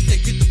get it. He said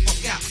get the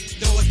fuck out.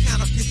 Though it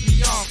kinda pissed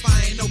me off,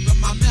 I ain't open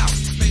my mouth.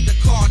 Made the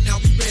call, now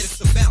we ready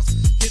to bounce.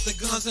 Hit the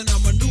guns and a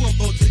manure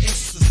boat to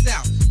exit the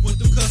south. Went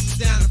through customs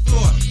down in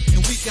Florida,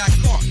 and we got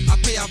caught. I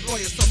pay off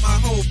lawyers, so my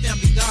whole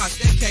family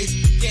dodged that case.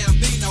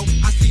 Gambino,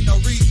 I see no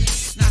reason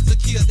not to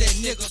kill that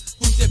nigga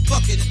who just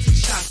bucket and 2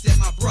 shots at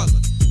my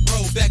brother.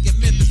 Rolled back in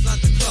Memphis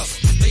undercover.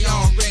 They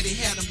already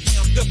had him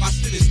hemmed up. I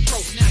slit his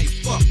throat, now he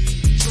fucked.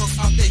 Drunk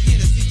off that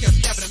Hennessy, kept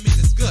stabbing him in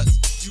his guts.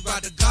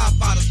 G-Rize the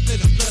Godfather,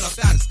 split the blood up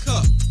out his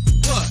cup.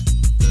 What?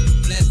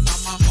 Bless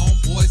all my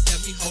homeboys,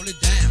 help me hold it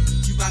down.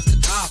 G-Rize the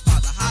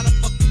Godfather, how the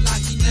fuck you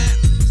like me now?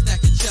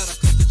 Stacking cheddar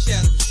cause the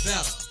cheddar is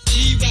better.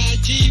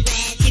 G-Rize,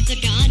 G-Rize, he's the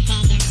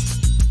Godfather.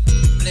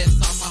 Bless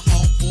all my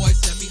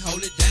homeboys, help me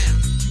hold it down.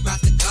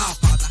 G-Rize the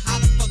Godfather, how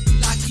the fuck you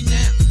like me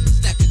now?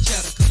 Stacking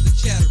cheddar cause the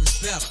cheddar is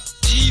better.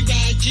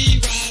 G-Rize,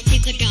 G-Rize,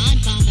 he's the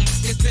Godfather.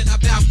 It's been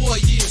about 4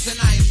 years and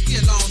I am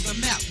still on the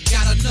map.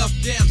 Got enough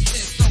damn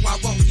sense so I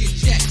won't get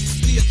jacked.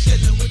 Still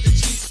chilling with the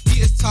chief, he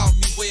has taught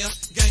me well.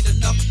 Gained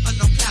enough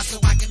class so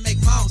I can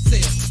make my own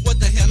sale. What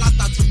the hell, I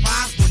thought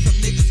G-Rize was some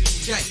niggas from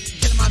Jay.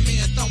 Killing my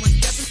man throwing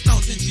stepping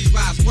stones in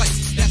G-Rize way.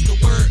 That's the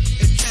word,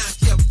 as time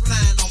kept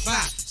flying on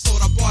by.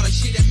 Sold up all the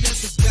shit at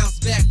Memphis,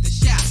 bounced back the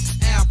shot.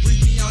 Al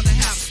briefed me on the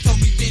house, told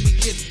me Vinny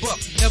get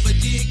bucked. Never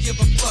did give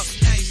a fuck,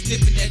 now he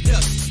sniffing that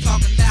dust.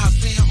 Talking loud,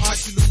 saying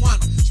Archie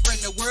Luana.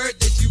 Spreading the word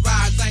that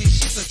G-Rize ain't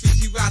shit, so treat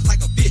G-Rize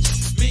like a bitch.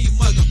 Mean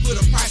mother put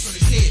a price on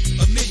his head,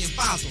 $1 million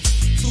fossils.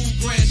 2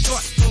 grand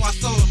short, so I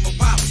sold him a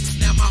bottle.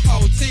 Now my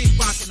whole team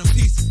rocking them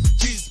pieces.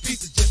 Jesus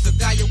pieces, just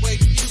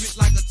evaluating lyrics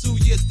like a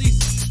 2-year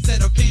thesis.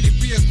 Set up Vinny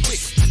real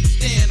quick,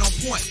 staying on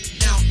point.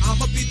 Now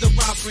I'ma be the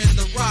robber and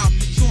the rob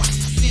the joint.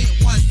 Sent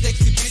one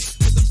sexy bitch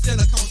with some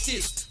silicone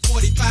tits.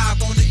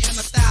 45 on the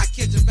inner thigh,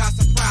 catch him by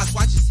surprise,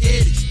 watch his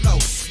head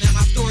explode. Now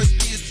my story's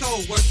being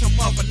told, word to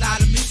mother, lie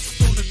to me,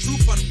 soon the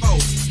truth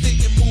unfold.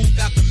 Thinking move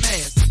out the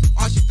mask.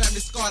 Archie family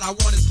scarred, I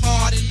want his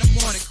hard in the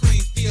morning,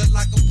 cream feel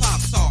like a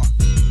Pop-Tart.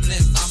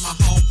 Bless all my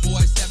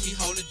homeboys, help me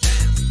hold it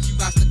down.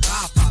 G-Rize the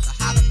Godfather,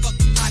 how the fuck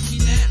you like me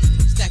now?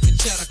 Stacking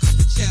cheddar cause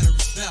the cheddar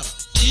is better.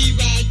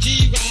 G-Rize,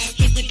 G-Rize,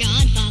 he's the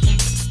Godfather.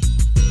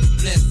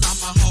 Bless all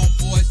my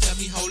homeboys, help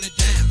me hold it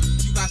down.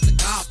 G-Rize the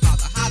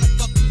Godfather, how the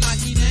fuck you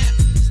like me now?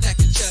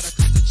 Stacking cheddar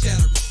cause the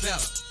cheddar is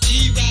better.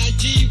 G-Rize,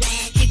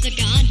 G-Rize, he's the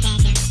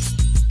Godfather.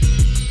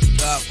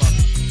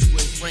 Godfather.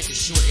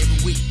 short every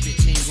week,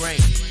 15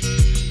 grand.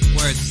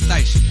 Where's the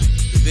station?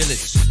 The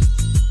village.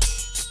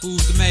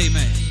 Who's the main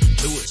man?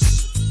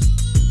 Lewis.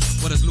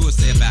 What does Lewis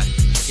say about it?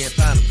 Can't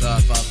find him,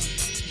 Godfather.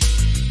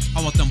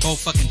 I want them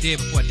both fucking dead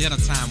before dinner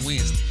time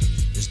Wednesday.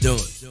 Let's do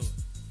it.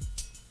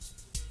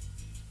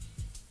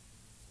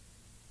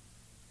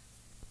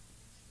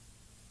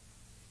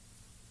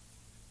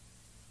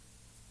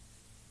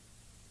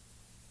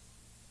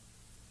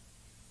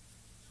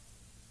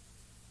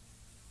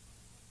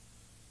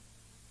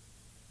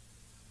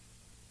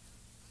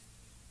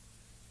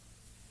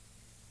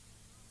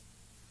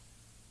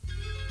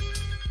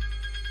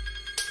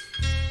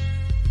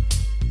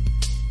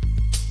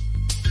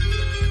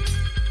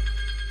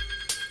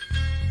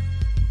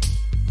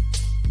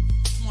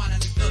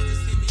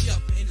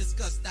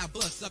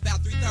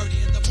 About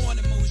 3:30 in the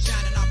morning, moon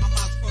shining on my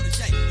mom's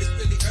protege. It's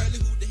really early,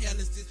 who the hell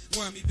is this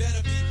worm? He better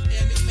be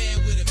Emmy man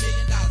with $1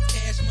 million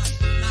cash money.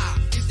 Nah,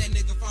 it's that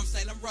nigga from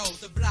Salem Road,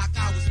 the block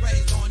I was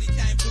raised on. He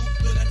came through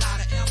with a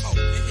lot of ammo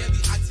and heavy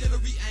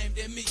artillery aimed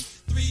at me.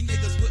 3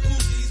 niggas with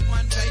Uzis,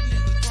 one waiting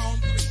in the throne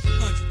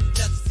 300.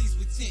 Leather seats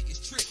with tint is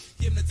trick.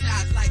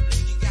 Hypnotized like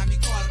Biggie, got me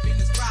caught up in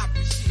this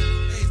robbery shit.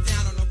 Face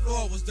down on the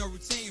floor was the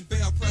routine.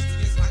 Bell pressed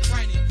against my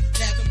cranium.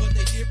 Laughing, but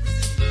they did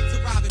proceed to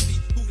robbing me.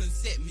 Who done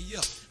set me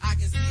up? I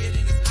can see it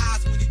in his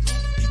eyes when he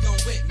gon'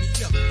 wet me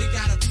up. It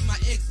gotta be my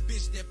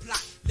ex-bitch that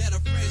plot. Let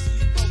her friend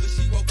sleep over,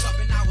 she woke up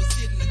and I was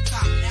sitting the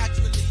top.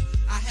 Naturally,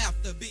 I have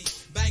to be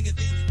banging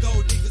these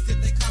gold diggers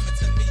if they coming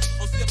to me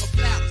on silver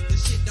platters. The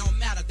shit don't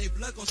matter, they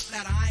blood gon'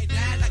 splatter. I ain't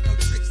dying like no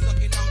trick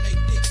sucking on they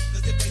dick.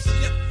 Cause if they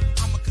slip,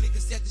 I'ma click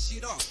and set the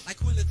shit off. Like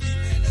Queen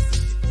Latifah in a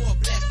 64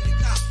 blasting the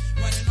cop.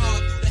 Running all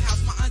through the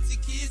house, my auntie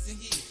kids in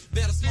here.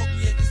 Better smoke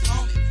me at this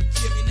moment.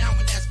 Kill me now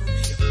when that's for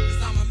real.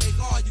 Cause I'ma make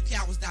all you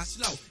cowards die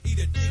slow. Eat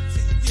a dick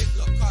till you dick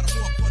up. Caught a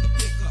walk for the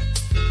pickup.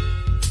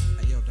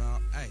 Hey, yo,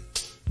 dog. Hey,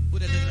 who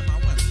that looking at my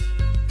window?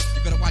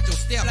 You better watch your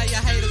step. Play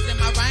your haters in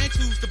my range,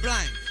 who's to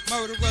blame?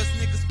 Murderous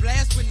niggas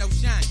blast with no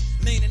shame.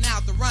 Leaning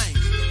out the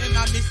range. In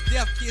my Miss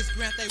Death kiss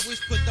grant, they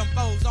wish put them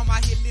foes on my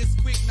hit list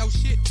quick, no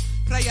shit.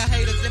 Player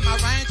haters in my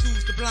range,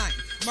 who's to blame?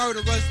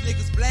 Murderous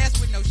niggas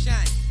blast with no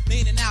shame.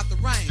 Leaning out the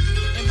range.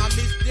 In my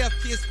Miss Death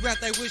kiss grant,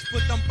 they wish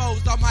put them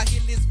foes on my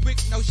hit list quick,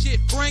 no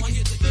shit. Bring one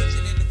hit the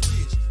kitchen and the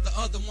fridge. The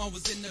other one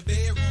was in the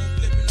bedroom,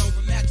 flipping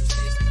over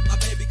mattresses. My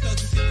baby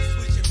cousins hit the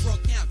switch and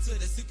broke camp to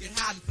the secret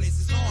hiding place.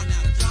 It's on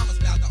now, the drama's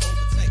about to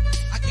overtake.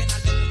 I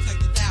cannot let them take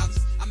the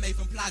thousands I made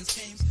from plotting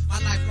schemes. My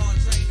lifelong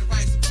dream to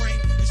reign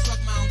supreme.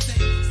 Instruct my own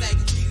team,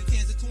 sagging weed and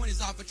 10s and 20s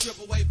off a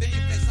triple way beam.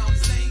 Flex on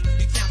the scene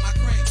and count my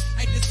cream.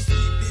 Ain't this a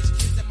sweet bitch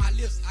kissing my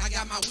lips? I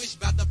got my wish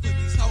about to put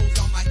these hoes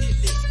on my hit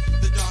list.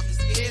 The darkness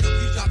scared of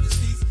you, drop the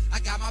seats. I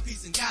got my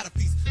piece and got a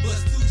piece.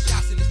 Buzz 2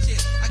 shots in his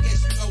chest. I guess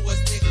you know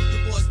what's next. The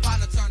boy's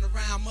partner turned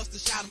around, must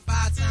have shot him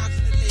 5 times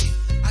in the leg.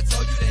 I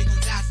told you they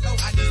gon' die slow.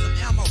 I need some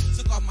ammo.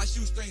 Took off my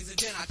shoestrings and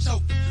then I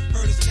choked him.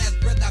 Heard his last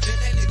breath. I bet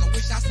that nigga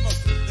wish I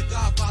smoked him. The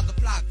Godfather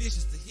plot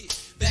vicious to hit.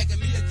 Backing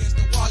me against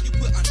the wall, you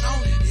put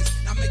unknown in this.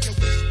 Now make your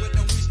wish, but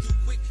don't wish too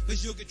quick,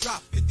 cause you'll get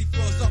dropped 50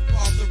 floors up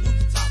off the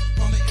rooftop.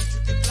 From an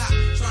intricate plot,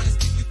 trying to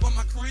stick me for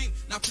my cream.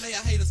 Now player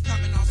haters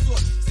coming on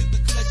sort. Sip the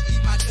clutch,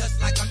 eat my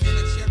dust like I'm in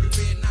a cherry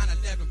red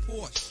 911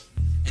 Porsche.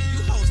 And you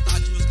hoes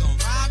thought you was gonna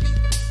rob me?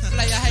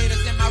 Player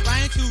haters in my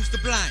range, who's to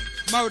blame?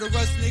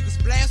 Murderous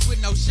niggas blast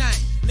with no shame.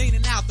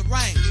 Leaning out the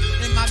range.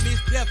 In my Miss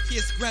Death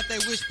kiss grant, they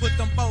wish put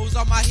them foes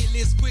on my hit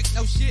list quick,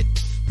 no shit.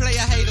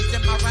 Player haters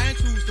in my range,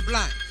 who's to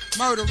blame?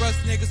 Murderous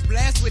niggas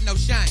blast with no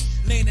shame.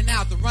 Leaning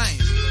out the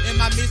range. In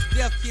my Miss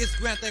Death kiss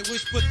grant, they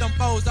wish put them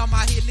foes on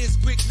my hit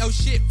list quick, no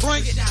shit.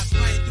 Bring it. Shots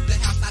spraying through the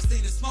house, I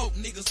seen the smoke.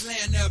 Niggas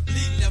laying there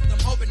bleeding, left them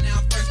open,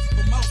 now I'm thirsty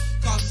for more.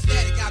 Causing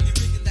static, got me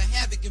wreaking the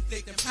havoc,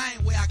 inflicting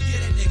pain. Where I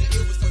killed that nigga,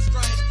 it was so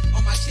strange.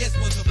 On my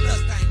chest was a blood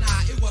stain,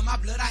 nah, it was my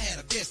blood, I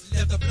had a vest.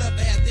 Left a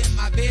bloodbath in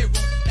my bedroom,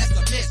 that's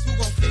a mess. Who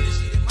gon' clean this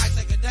shit? It might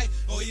take a day,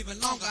 or even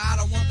longer. I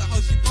don't want the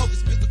whole shit focus,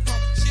 Mr.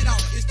 Crump. Shit on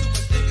it, it's too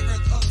much thinking,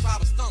 hurt the other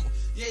robber stumble.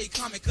 Yeah, he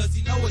coming cause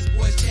he know his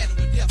boys chatting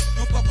with death.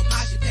 Don't fuck with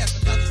my shit, pass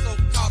another, so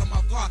we caught him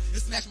off guard.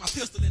 And smashed my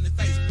pistol in the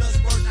face, blood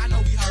squirting, I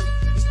know he hurt.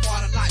 It's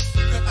part of life,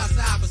 rip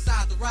outside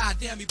beside the ride.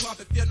 Damn, he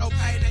bumping, feel no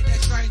pain, ain't that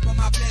strange, but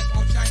my plans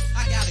won't change.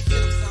 I gotta get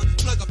him, son,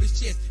 plug up his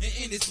chest and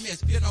end this mess.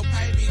 Feel no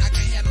pain, mean I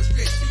can't have no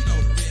stress, you know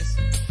the rest.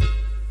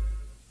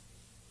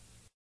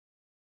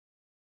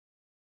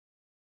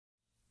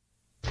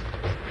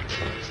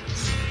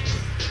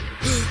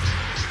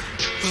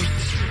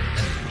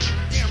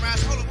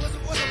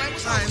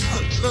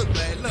 Look,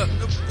 man, look,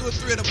 there were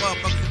 3 of the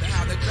motherfuckers in the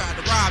house that tried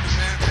to rob me,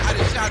 man. I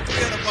just shot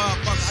 3 of the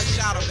motherfuckers. I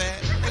shot them, man.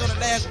 They go the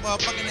last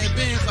motherfucker in their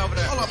Benz over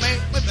there. Hold on, man.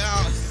 What the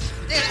hell?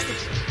 Damn,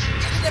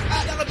 that's that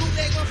 $5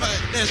 bootleg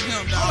motherfucker. That's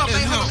him, dog. Hold on,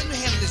 man. Hold on. Let me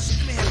handle this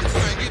shit. Man,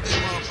 get that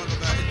motherfucker,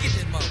 man. Get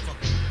that motherfucker.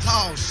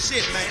 Oh,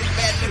 shit, man. It's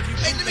bad enough you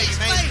ain't making,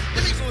 man.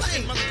 Let me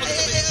explain. Hey.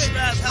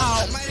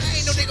 Oh, man, I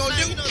ain't know they gonna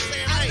do. You know what I'm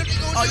saying, right?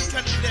 Oh, you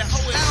trying to do that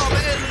whole ass. Oh,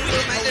 man,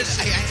 I ain't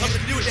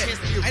something to do with that.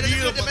 I ain't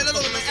do that, man.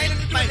 Look, man. I ain't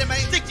do that, man.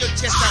 Stick your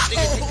chest out,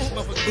 nigga. Take this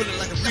motherfucker bullet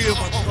like a real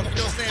motherfucker.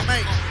 You know what I'm saying,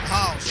 man?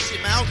 Oh, shit,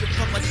 man, I don't give a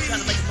fuck about you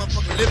trying to make a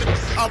motherfucking living.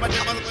 All about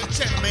that motherfucking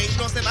check, man. You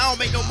know what I'm saying? I don't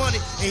make no money,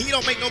 and he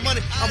don't make no money.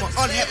 I'm an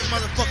unhappy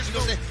motherfucker, you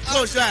know what I'm saying?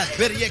 Close your eyes.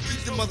 Better yet,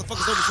 keep them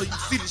motherfuckers open so you can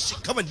see this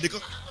shit coming,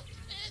 nigga.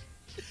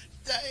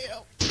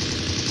 Damn.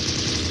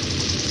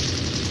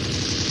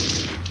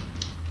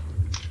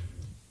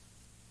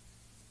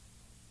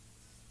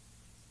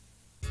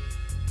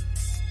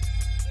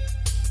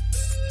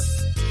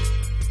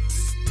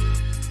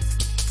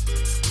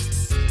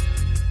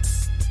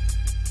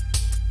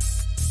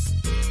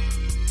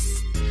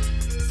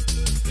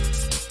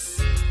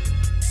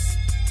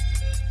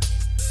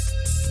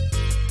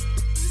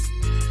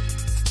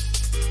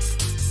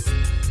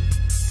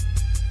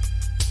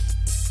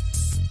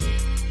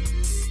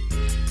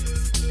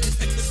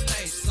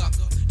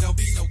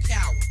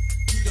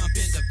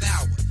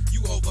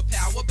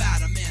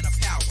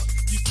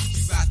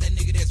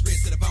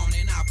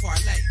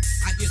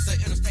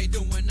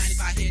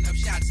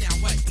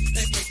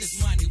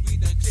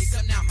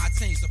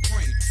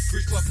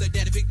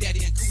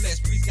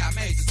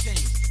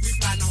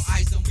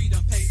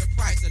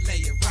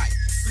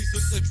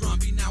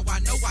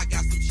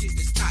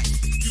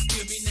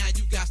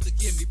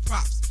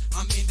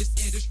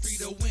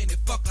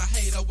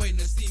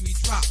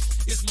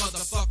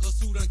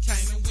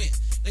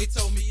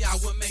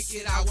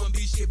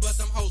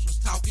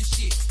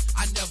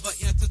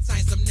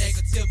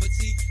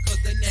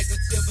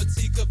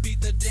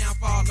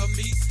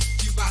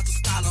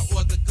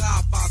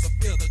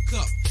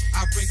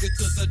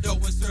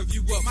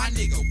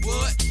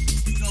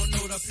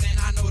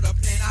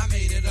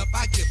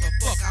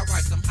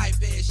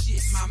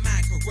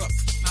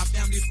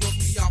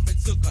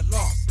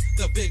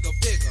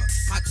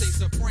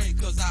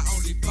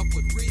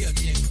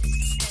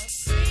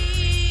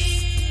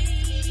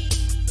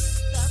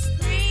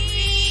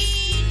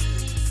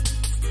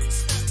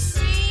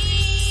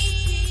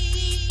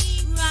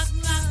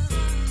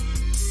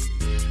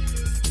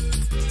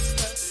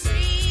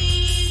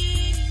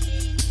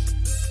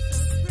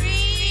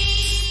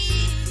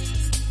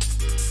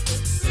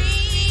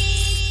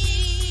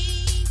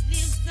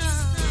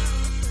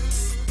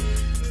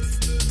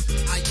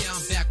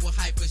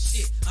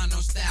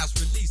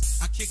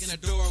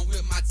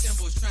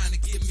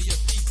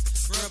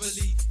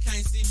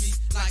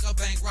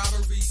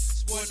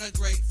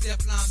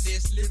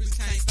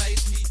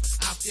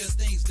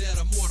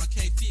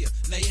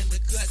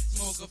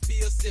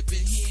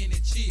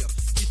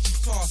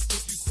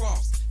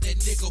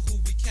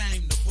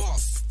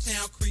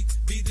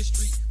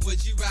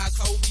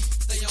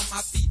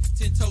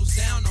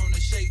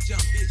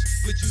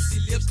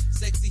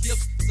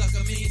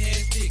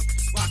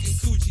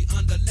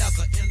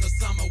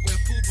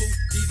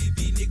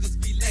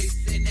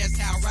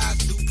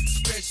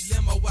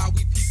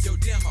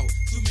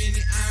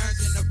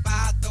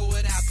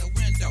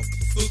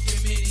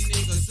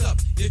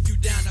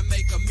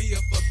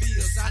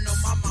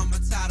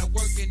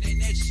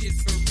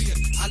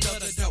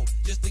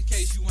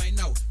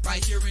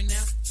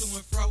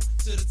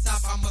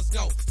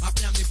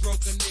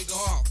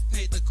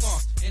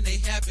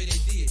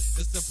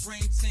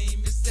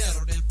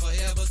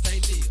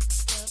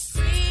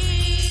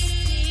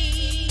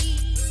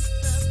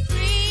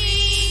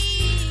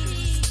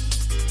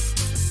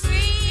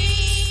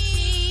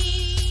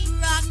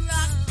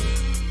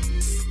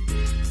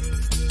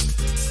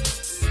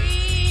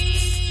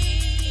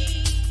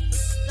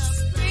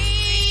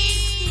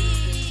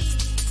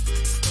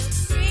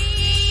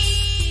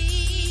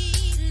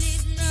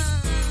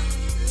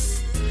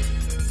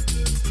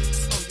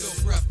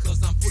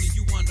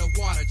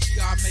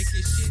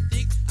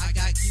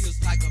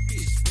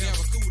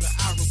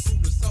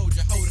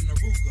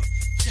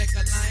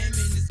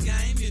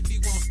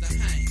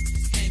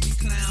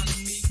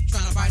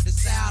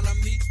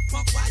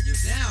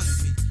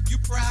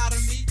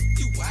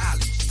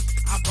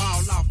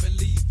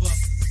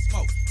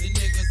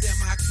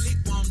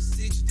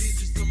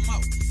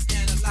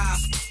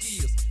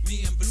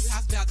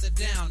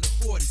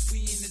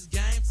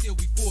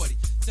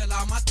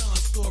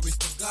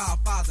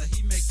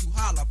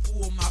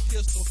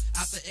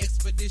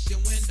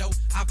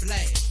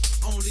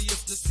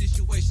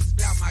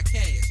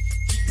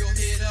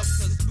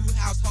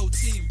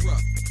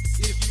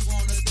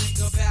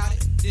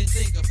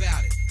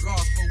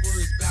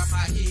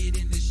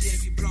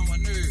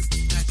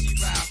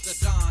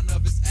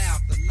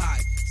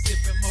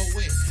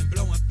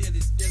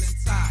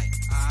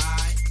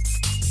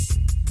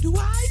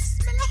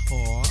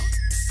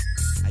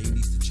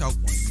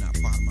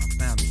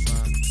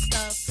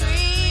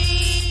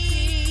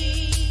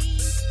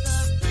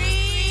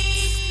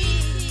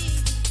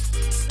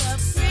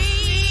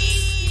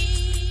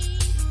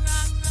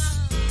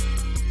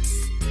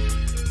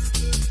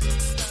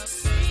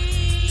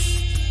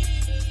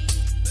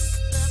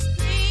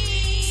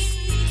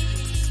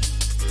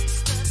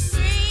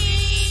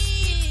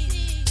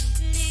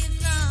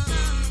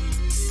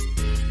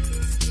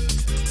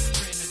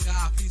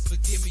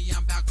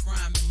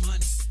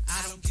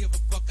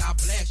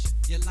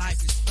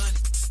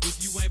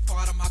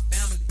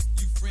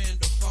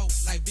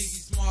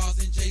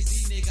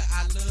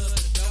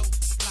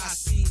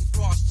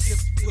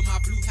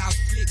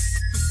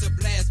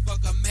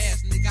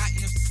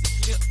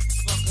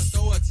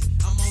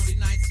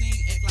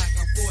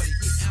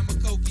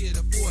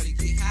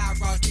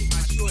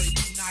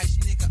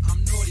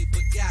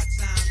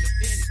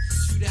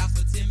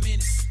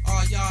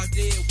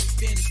 dead, we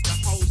finished. The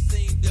whole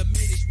scene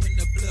diminished when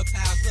the blood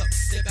piles up.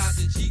 Step out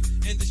the Jeep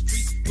in the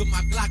streets with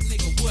my Glock,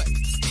 nigga, what?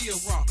 Still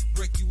raw,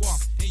 break you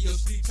off, in your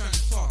sleep turn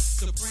to talk.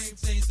 Supreme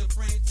team,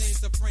 supreme team,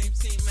 supreme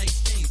team makes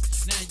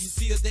things. Now you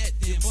feel that,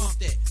 then bump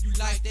that. You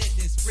like that,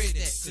 then spread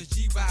that. Cause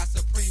G-Rize,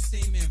 supreme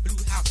team, and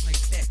Blue House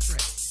makes that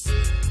track.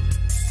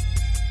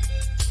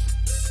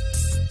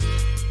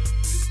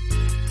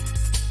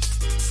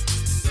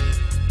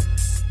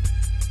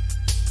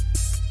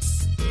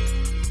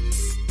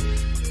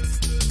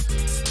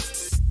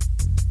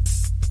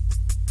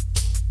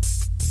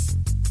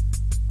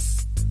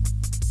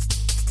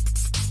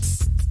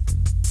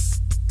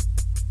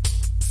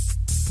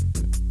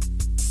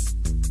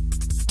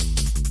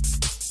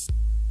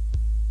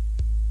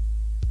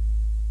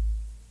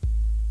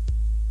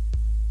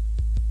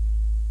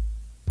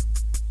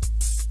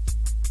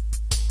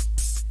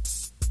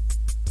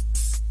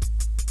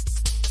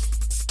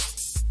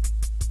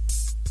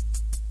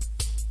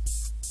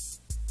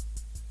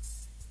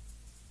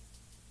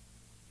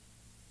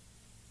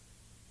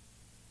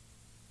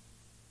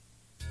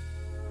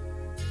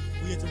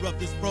 We interrupt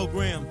this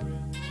program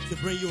to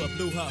bring you a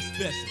Blue House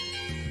special.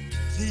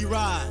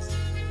 G-Rize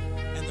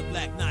and the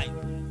Black Knight.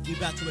 We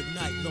about to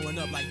ignite, blowing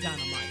up like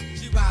dynamite.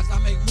 G-Rize, I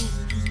make moves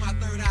and use my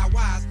third eye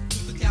wise.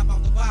 Use the cap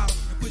off the bottle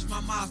and push my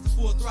miles to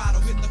full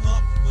throttle. Hit the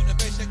hump when the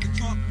bass shake the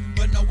trunk.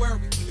 But no worry,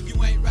 if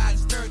you ain't riding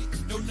sturdy,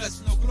 no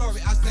nuts, no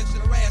glory. I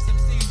sexual harass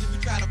MCs if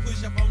you try to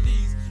push up on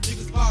these.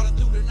 Niggas ballin'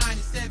 through the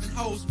 97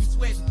 hoes, we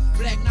sweatin'.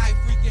 Black Knight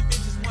freaking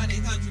bitches,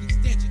 1-800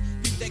 extension.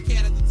 Keep that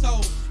can at the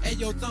toe. Hey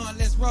yo, Thun,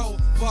 let's roll.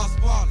 Boss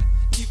ballin'.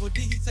 Evil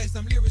D, he take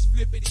some lyrics,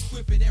 flip it,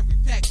 equip it, and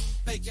repack it.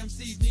 Fake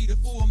MCs need a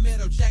full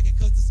metal jacket,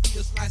 cause the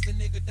skill slice a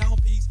nigga down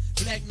piece.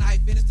 Black Knight,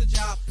 finish the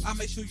job, I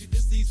make sure you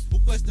deceased.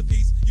 Request a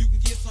piece, you can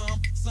get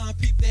some, son,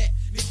 peep that.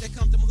 Niggas that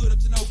come to my hood up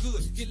to no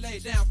good, get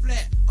laid down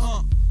flat,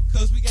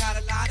 cause we got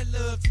a lot of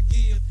love to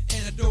give,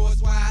 and the door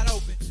is wide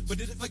open. But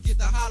did it forget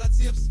the holler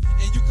tips,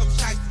 and you come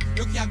shiesty,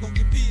 your cap gon'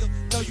 get peeled.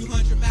 Throw you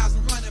 100 miles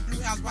and running,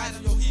 Blue House right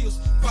on your heels.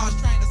 Cross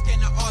trainers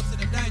cannot alter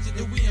the danger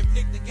that we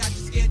inflict and got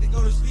you scared to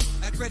go to sleep.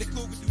 Like Freddy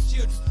Cougar do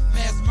children,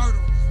 mass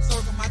murderer.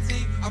 Circle my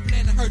team, I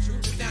plan to hurt you.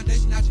 The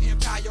foundation out your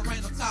empire, your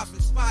reign on top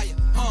inspire.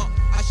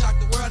 I shock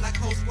the world like a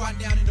whole squad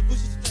down in the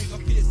bushes to take a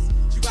piss.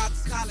 You out the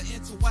scholar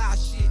into wild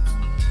shit.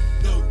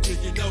 No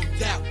digging, no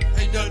doubt.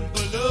 Ain't nothing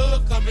but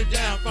love coming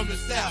down from the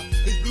south.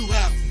 It's Blue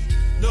House.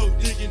 No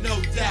digging, no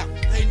doubt.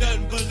 Ain't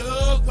nothing but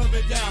love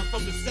coming down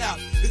from the south.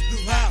 It's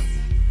Blue House.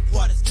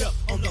 What is kept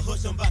on the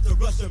hush, I'm about to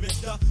rush her,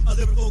 mister. A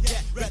lyrical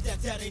cat, rat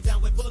that tat ain't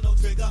down with pull no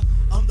trigger.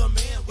 I'm the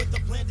man with the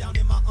plan down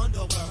in my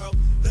underwear.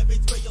 Let me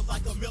trail you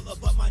like a miller,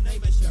 but my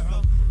name is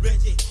Cheryl.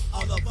 Reggie,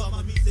 all over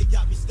my music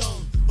got me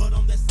stoned. But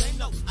on that same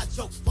note, I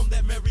choke from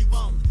that Mary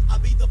Bone. I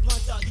be the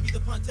blunter, you be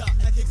the punter,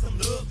 and I kick some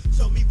love.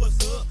 Show me what's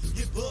up,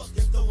 get bugged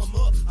and throw 'em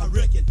up. I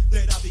reckon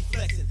that I be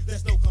flexing,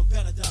 there's no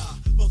competitor.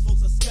 Most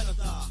folks are scared of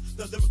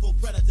the lyrical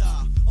predator.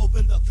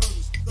 Open the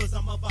curtains, cause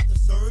I'm about to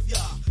serve ya.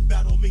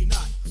 Battle me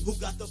not, who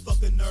got the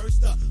fucking nerves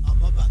to?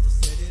 I'm about to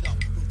set it up,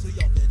 prove to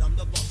y'all that I'm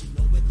the boss. You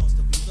know it costs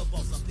to be the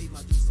boss, I pay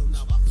my dues, so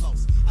now I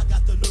floss. I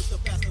got the nerves to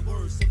pass the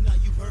word, so now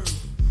you've heard.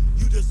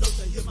 You deserve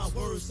to hear my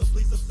words, so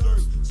please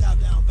observe. Chow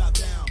down, bow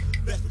down,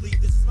 best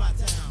believe this is my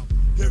town.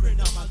 Hearing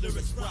all my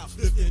lyrics proud,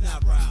 lifting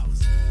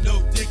eyebrows.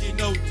 No digging,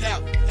 no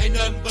doubt. Ain't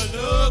nothing but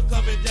love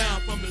coming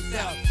down from the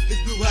south.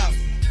 It's Blue House.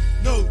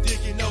 No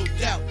digging, no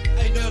doubt.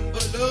 Ain't nothing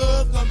but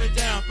love coming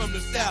down from the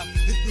south.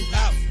 It's Blue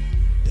House.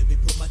 Let me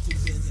put my 2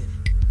 cents in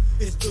it.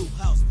 It's Blue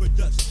House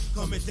production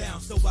coming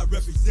down, so I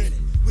represent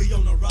it. We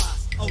on the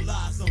rise, all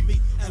eyes on me,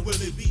 and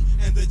will it be?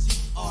 And the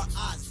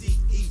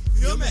G-R-I-Z-E.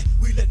 Feel me?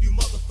 We let you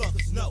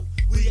motherfuckers know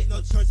we ain't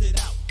no church it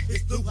out.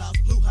 It's Blue House,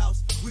 Blue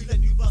House. We let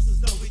you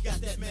busters know we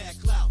got that mad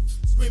clout.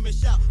 Scream and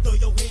shout, throw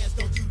your hands,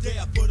 don't you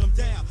dare put them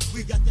down.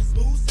 We got that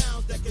smooth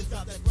sounds that can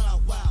drop that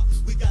crowd wild.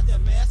 We got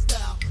that mad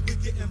style, we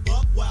getting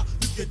buck wild.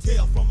 You can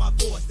tell from my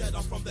voice that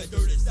I'm from the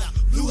dirty south.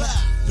 Blue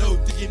House. No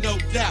digging, no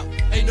doubt.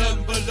 Ain't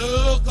nothing but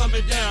love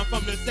coming down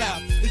from the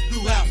south. It's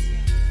Blue House.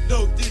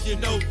 No digging,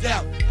 no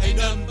doubt. Ain't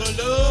nothing but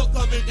love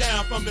coming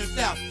down from the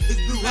south. It's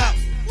Blue House.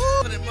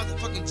 Woo! That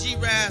motherfucking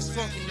G-Rize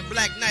funkin' the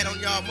Black Knight on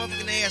y'all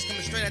motherfucking ass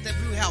coming straight out that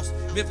Blue House.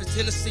 Memphis,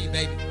 Tennessee,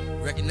 baby.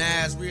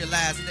 Recognize,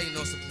 realize, it ain't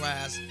no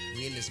surprise.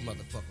 We in this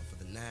motherfucker for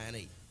the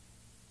 9-8.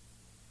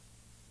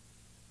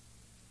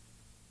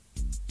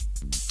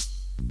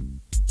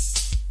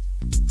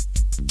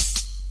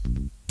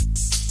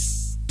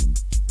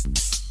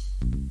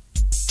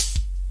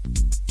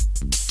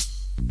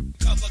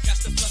 Cover got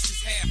to bust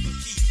his half a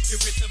key.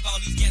 Get rid of all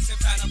these gas and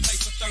find a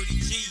place for 30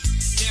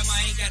 G's. Damn,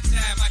 I ain't got got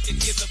time, I can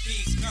hear the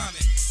beats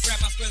coming. Grab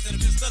my squares and a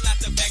pistol out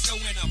the back door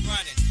when I'm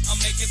running. I'm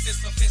making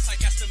fist for fist, I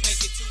got to make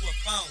it to a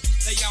phone.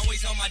 They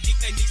always on my dick,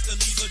 they need to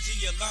leave a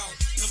G alone.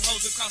 Them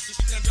hoes across the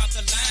street done drop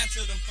the line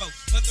to them folks.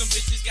 But them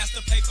bitches got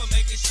to pay for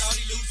making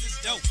shorty lose his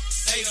dope.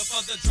 Later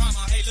for the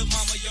drama, hey lil'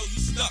 mama, yo,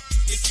 you stuck.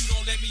 If you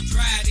don't let me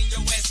drive, then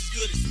your ass is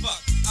good as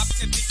fuck. I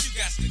said, bitch, you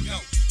got to go.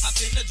 Hop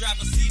in the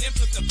driver's seat and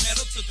put the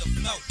pedal to the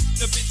floor.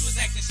 The bitch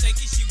was acting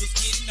shaky, she was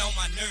getting on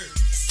my nerves.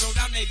 Throw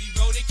down Navy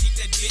Road and keep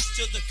that bitch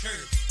to the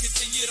curb.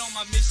 Continued on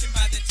my mission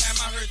by the time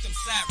I heard them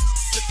sirens.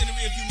 Looked in the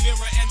rearview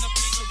mirror and the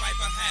police were right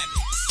behind me.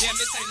 Damn,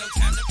 this ain't no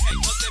time to pay,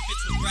 cause that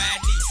bitch was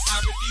riding me. I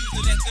refused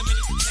to let them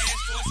into the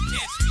task force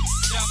catch me.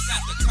 Jumped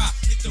out the car,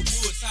 hit the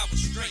woods, I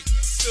was straight.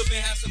 Still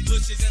been have some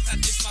bushes as I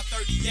ditched my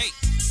 38.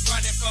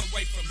 Running from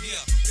away from here.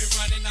 Been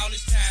running all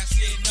this time,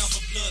 scared number,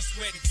 blood,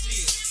 sweat, and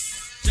tears.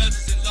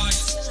 Judges and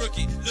lawyers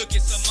crooked. Look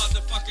at some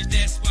motherfuckers,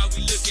 that's why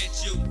we look at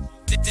you.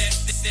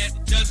 That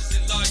judges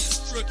and lawyers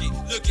crooked.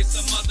 Look at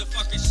some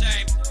motherfucking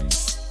shame.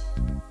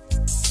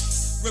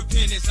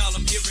 Repent is all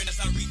I'm hearing as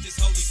I read this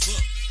holy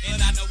book. And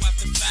I know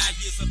after 5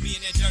 years of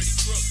being that dirty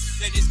crook,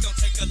 that it's gonna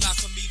take a lot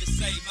for me to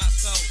save my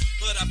soul.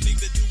 But I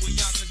figure do it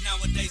young, cause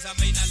nowadays I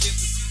may not live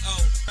to see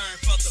old. Turn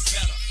for the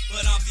better,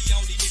 but I'm the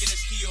only nigga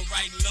that's still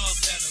writing love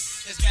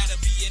letters. There's gotta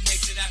be an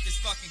exit out this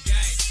fucking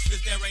game,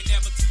 cause there ain't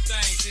never two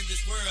things in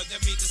this world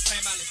that mean the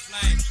same. I'll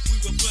explain. We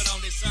were put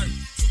on this earth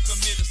to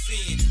commit a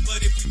sin,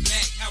 but if we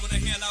black, how in the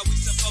hell are we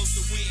supposed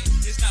to win?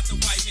 It's not the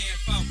white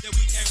man's fault that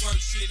we can't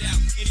work shit out.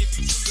 And if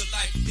you true to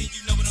life, then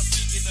you know what I'm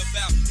speaking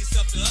about. It's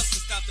up to us to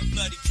stop the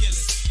bloody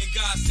killers. And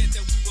God said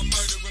that we were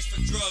murderers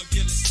for drug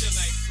dealers, still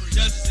ain't free.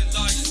 Judges and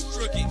lawyers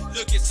crooked.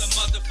 Look at some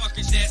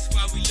motherfuckers, that's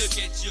why we look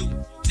at you.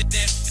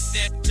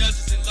 That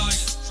judges and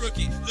lawyers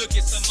crooked. Look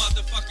at some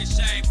motherfucking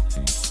shame.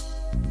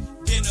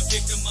 Been a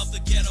victim of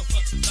the ghetto for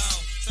too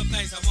long. Some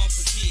things I won't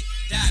forget.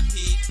 Die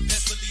pig.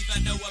 Best believe I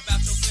know about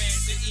your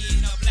fans and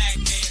in a black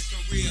man's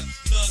career.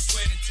 Blood,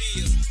 sweat, and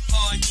tears.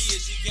 Hard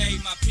years you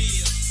gave my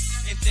peers.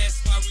 And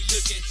that's why we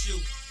look at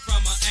you from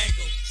an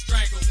angle.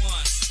 Strangle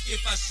one.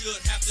 If I should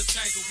have to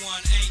tangle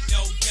one, ain't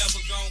no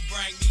devil gon'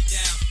 bring me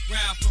down.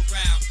 Round for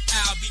round,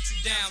 I'll beat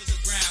you down to the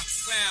ground.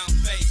 Clown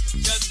face,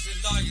 judges and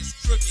lawyers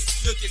crooked.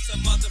 Look at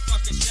some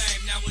motherfucking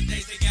shame.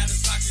 Nowadays they got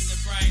us locked in the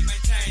brain.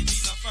 Maintain be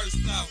my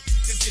first thought.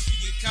 Cause if you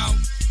get caught,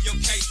 your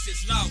case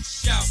is lost.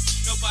 Shout,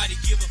 nobody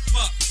give a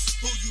fuck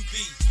who you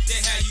be. They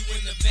have you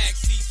in the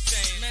backseat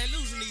saying, man,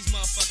 losing these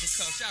motherfucking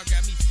cuffs, y'all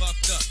got me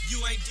fucked up. You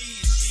ain't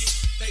did shit,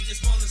 they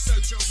just wanna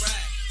search your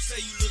ride. Say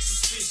you look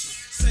suspicious,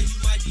 say you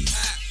might be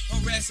high.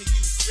 Harassing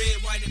you,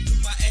 red, white, and blue,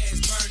 my ass,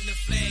 burn the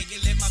flag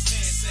and let my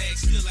pants sag,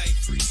 still ain't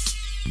free.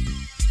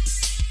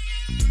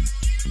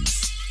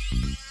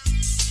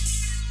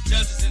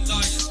 Judges and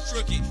lawyers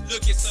crooked.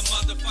 Look at some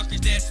motherfuckers,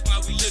 that's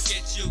why we look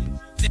at you.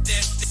 That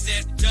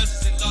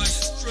judges and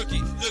lawyers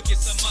crooked. Look at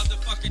some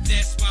motherfuckers,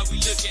 that's why we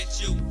look at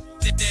you.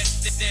 That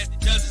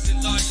judges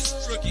and lawyers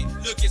crooked.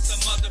 Look at some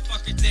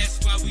motherfuckers,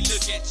 that's why we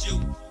look at you.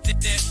 That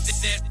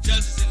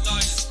judges and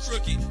lawyers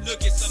crooked.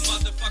 Look at some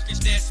motherfuckers,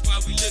 that's why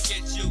we look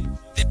at you.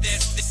 That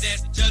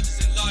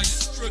judges and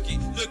lawyers crooked.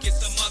 Look at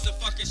some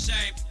motherfucking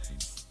shame.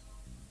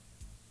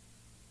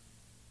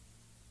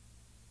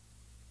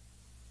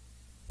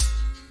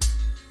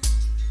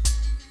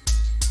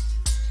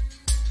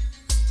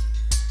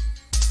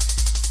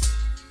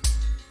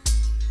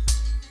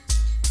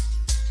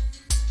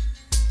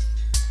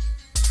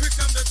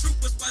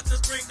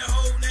 Bustaz bring the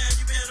whole nine.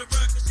 You better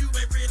run cause you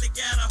ain't really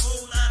got a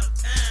whole lot of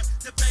time.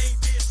 The pain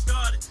been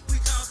started.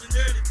 We causing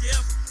early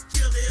deaths.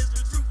 Killer is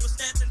the trooper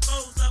snatching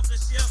foes off the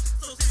shelf.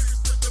 So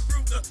serious with the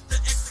Ruger. The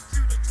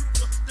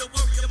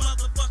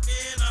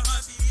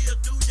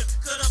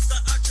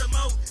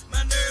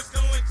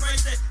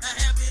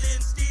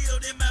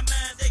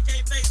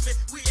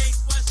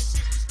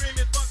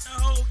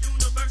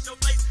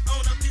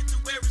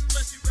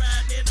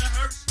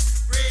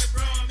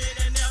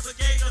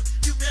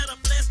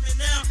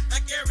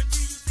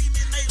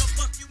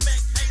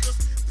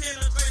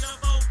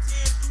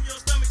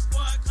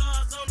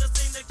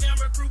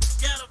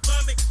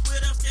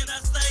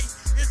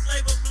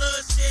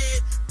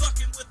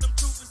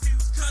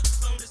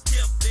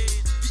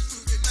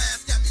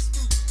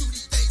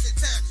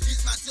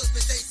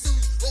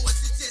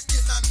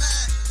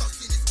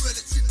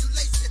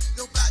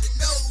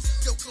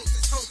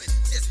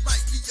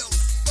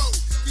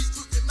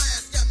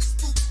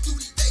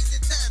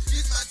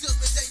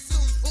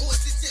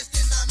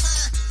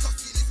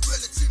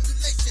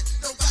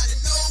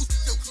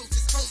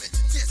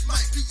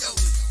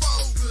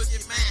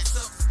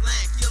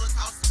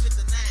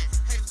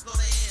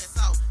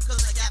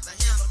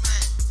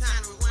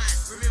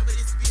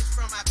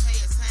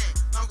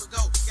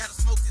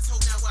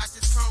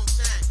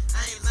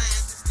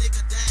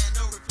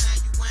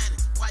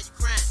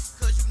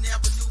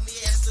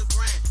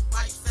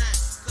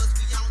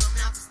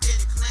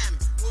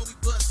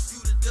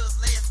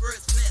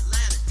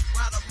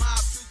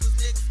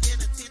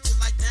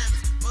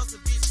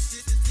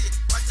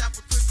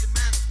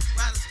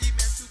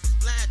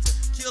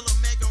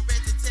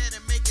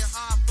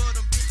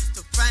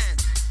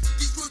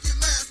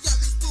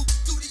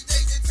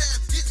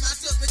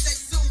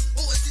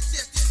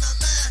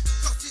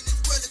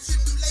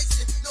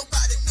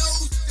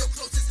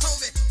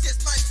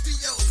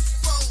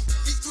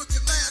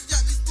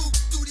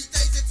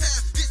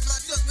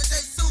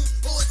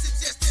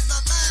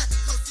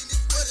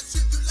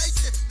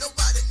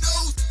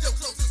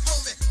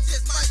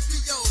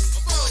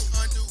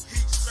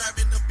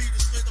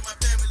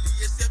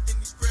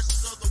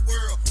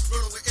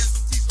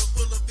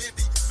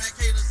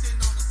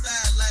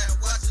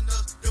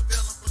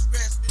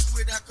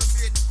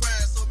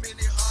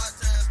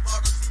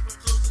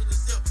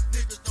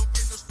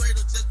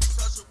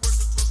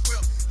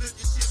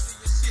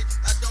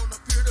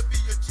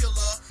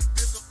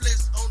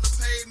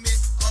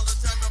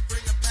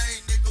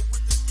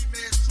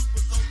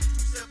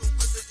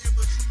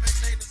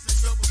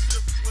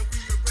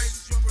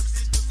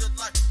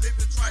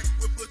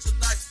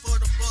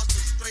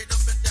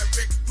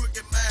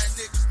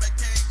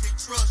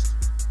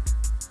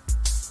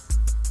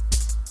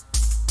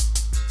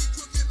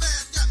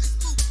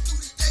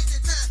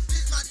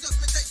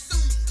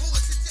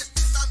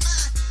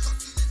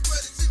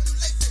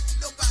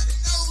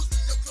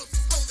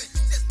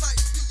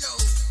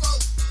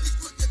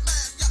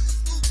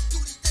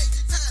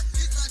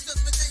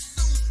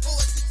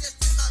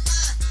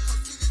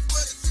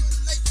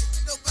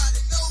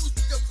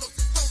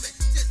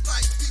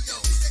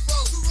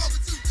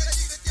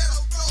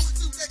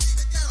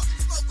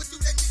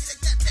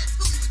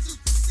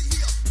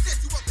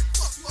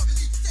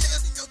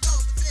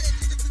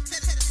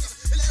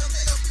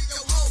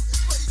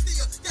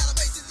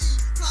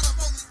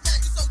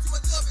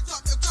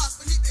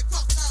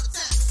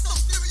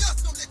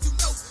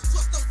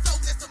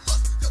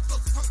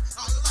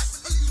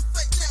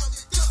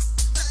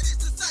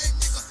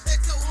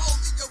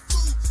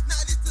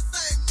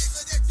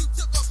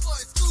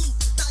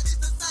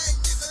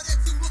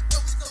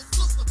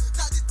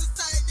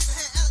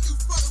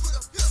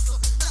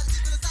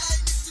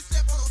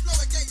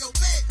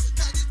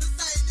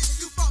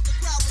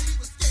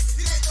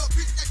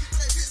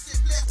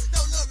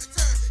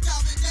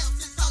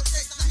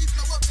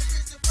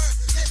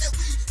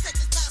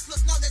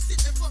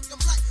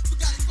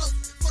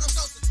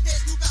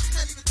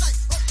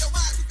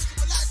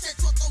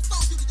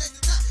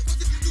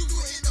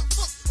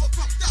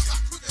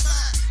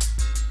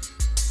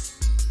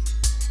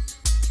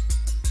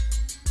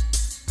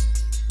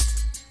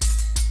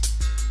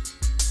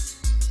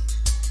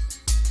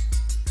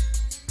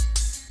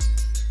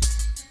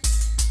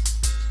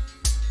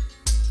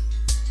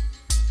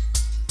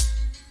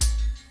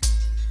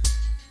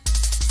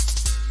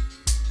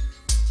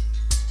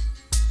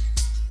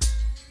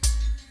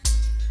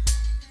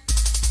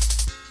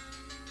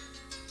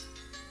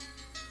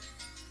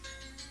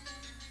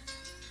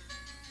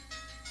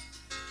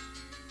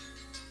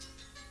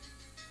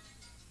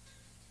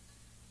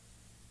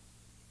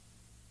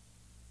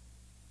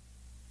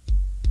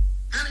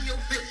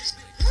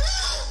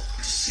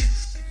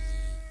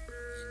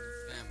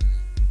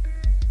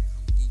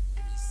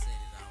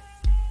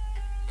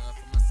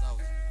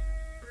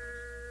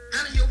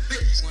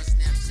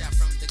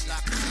fire from the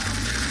Glock.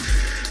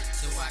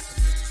 So I can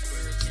miss the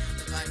spirit,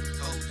 candlelight,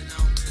 holding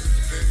on to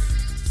the bird.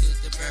 Till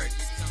the bird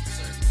just come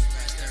serve me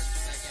right there.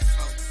 Cause I got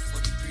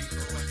 43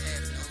 for a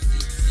half, no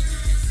seat. Nigga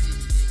can't see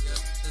me, nigga,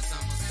 cause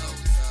I'm a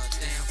soldier.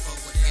 Down for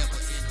whatever,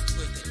 and I'm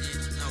quicker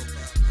than a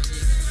Nova. My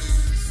nigga too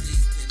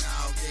seats and I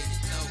already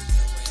told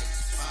your ass.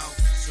 You fall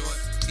short,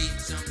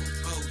 bitch, I'm gon'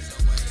 fold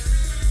your ass.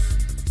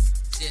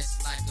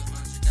 Just like $100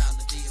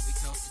 bill,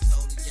 because the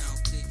total young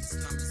click is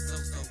coming so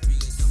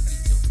real. Don't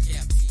get your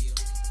cap here.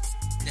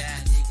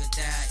 Die, nigga,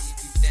 die. If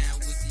you down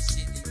with this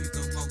shit, then you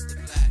gon'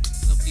 multiply.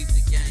 So peep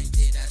the game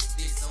that I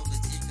spit so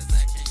legit, cause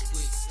I can't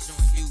quit.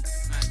 Showing you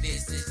my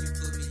best as you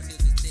put me to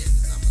the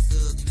test, cause I'm a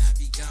thug and I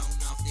be gone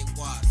off that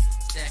water.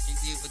 Stacking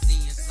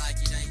dividends like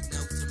it ain't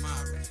no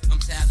tomorrow. I'm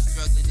tired of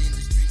struggling in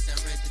the streets, I'd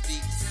rather be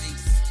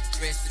deceased.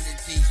 Resting in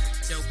peace,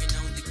 choking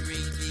on the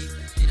green leaf.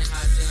 In a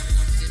hot tub and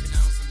I'm sipping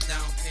on some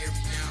Dom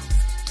Perignon.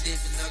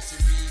 Living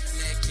luxury,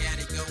 black got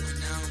it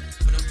going on.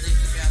 But I'm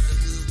thinking about the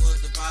hood where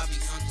the Bobby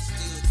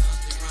understood.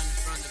 Constant running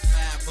from the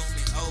fire,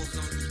 booming O's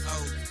on you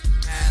hoes.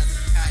 High as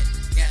a kite,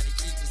 gotta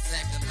keep a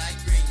sack of light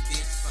green,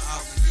 bitch. For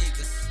all the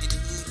niggas in the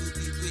hood who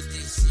be with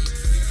this shit.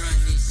 We run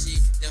this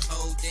shit, the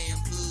whole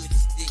damn hood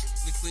is thick.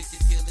 We quick to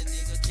kill a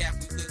nigga cap,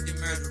 we quick to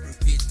murder a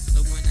bitch.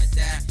 So when I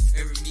die,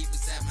 bury me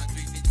beside my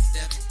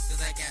 357. Cause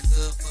I got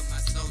love for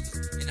my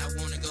soldiers, and I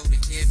wanna go to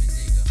heaven,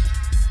 nigga.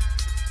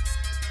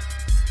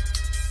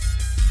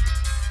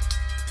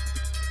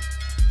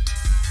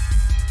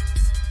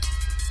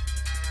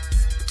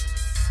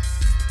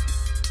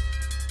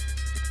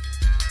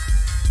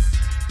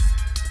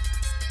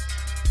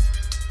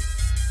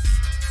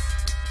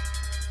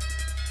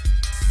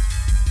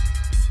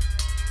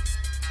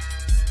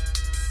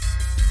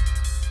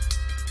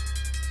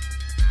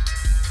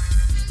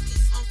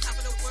 On top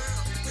of the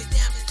world, with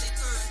diamonds and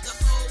pearls, the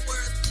whole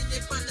world sitting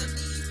in front of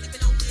me,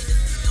 sipping on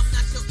Hennessy. I'm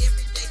not your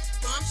everyday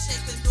rum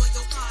shaker, nor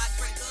your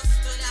heartbreaker,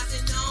 but I've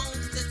been known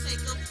to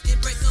take them and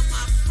break them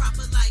off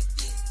proper like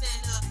this.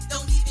 And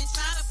don't even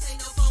try to play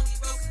no phony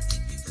role, 'cause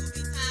if you do,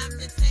 be time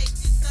to take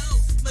it so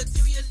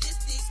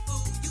materialistic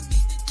fool. You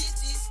need to diss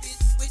this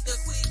bitch with the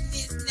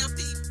quickness. Now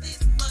peep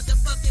this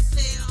motherfucking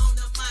player on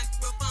the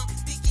microphone,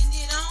 speaking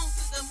it on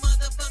to the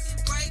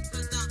motherfucking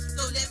breakers on.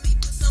 So let me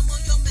put some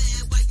on your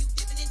mind while you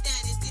dipping and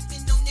dining,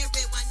 sipping on that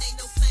red wine. Ain't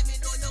no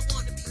claiming or no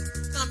wannabe.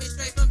 Coming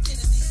straight from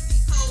Tennessee,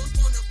 these hoes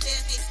wanna play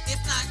hate and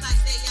fly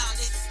like they all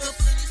in. But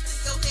bullets to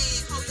your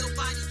head, hold your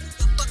body to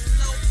the fucking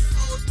floor. These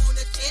hoes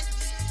wanna test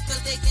me,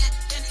 'cause they got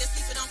plenty of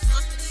sleep, but I'm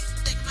constantly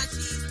stacking my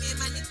cheese. Me and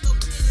my niggas smoke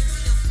plenty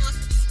with them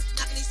constantly.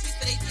 Knocking these streets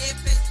for they dead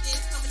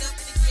presidents coming up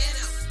in the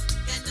ghetto.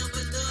 Got nothing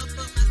but love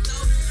for my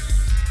soul.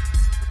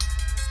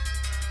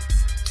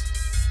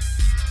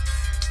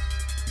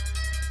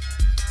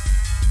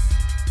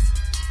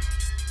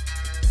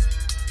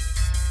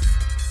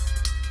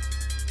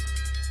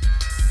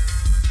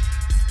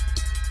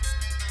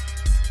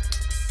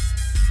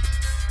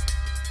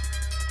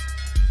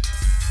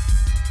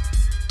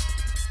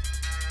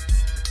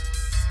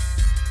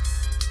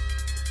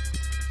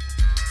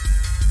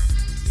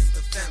 In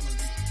the family,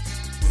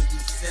 when we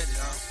set it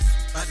off,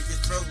 body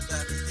gets froze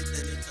out and hit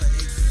that into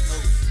H2O.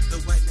 The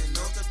white man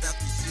knows about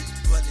this shit,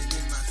 dwelling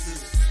in my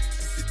hood.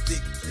 Keep it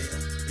big there,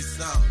 it's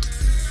all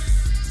good.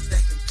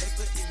 Stacking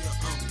paper in your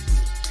own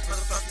hood.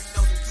 Motherfucker,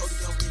 know them Cody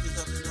niggas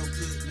up to no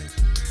good,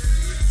 nigga.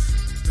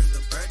 Bitch, bring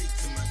the birdie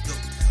to my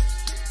dope house.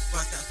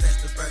 Watch how fast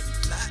the birdie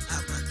fly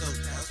out my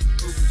dope house.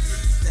 Moving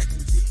G's,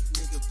 stacking G's,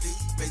 nigga,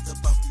 please. Raise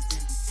up off these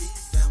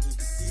NBTs, down with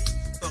the C.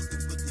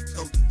 Fucking with the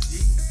Cody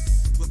G's.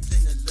 With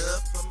plenty of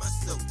love for my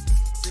soul.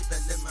 Sit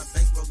back, let my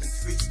bankroll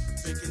increase.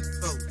 Drinking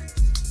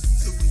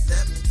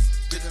 211.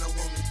 Really don't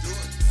want to do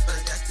it, but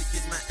I got to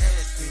get my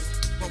ass in.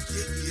 Won't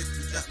kill you if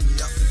you drop me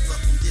off the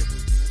fucking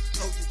dividend.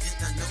 Told you did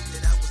not know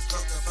that I was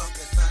fucked up off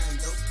that fine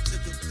dope.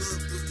 Took the plug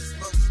through the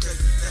smoke,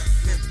 straight without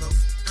Memphis.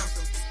 I'm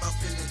so deep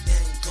off in the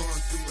game,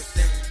 going through a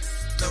thing.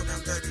 Low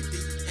down dirty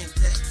beat, ain't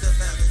taxed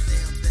about a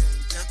damn thing.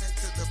 Jump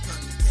into the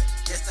plumbing gap,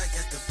 yes I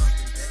got the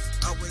bumping back.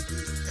 Always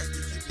use crack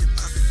to keep your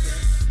pocket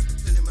back.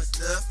 Plenty much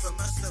love for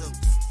my soul,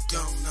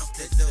 gone off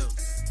that dope.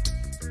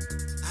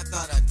 I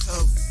thought I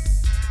told you.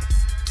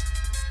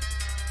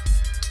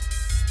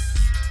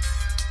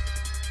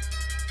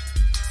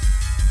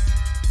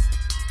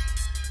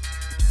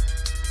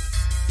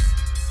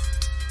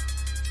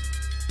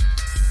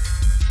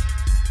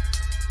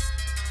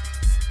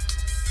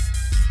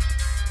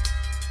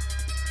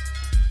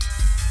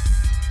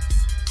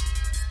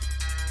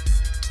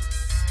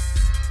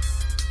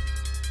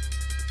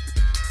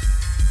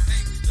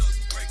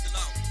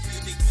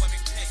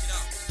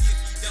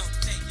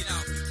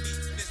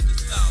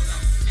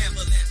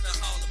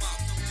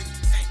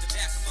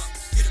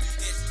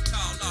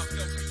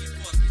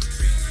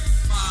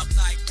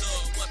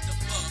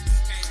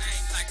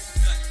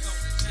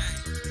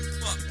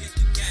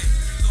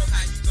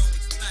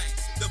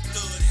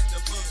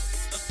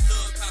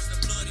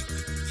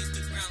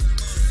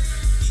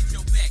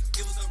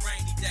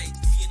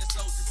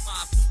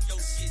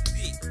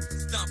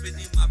 Stomping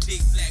in my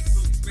big black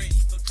boots, ready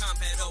for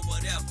combat or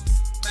whatever.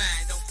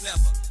 Mind don't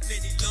clever.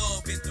 Plenty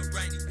love in the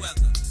rainy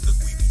weather. Cause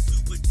we be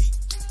super deep.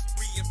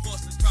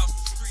 Reinforced across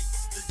the street.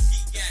 The G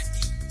got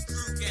heat.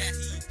 Crew got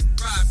heat.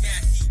 Rob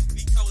got heat.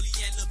 B. Coley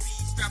and Lil B.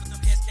 Strapping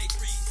them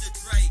SK3s to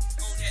Dre.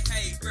 On that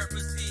hay,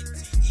 represent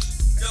TE.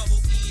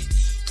 Double N,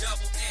 E,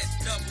 double S,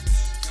 double E.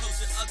 Told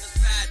your other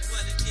side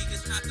dwelling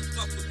niggas not to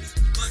fuck with me.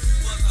 But you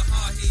was a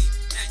hard head.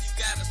 Now you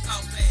got a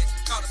soft ass.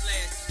 Caught a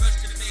blast. Rush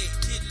to the med.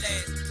 Hit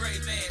last.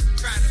 Brave ass.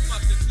 Trying to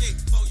fuck the click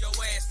before your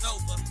ass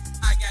over.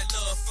 I got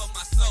love for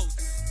my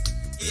soldiers.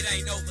 It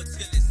ain't over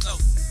till it's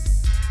over.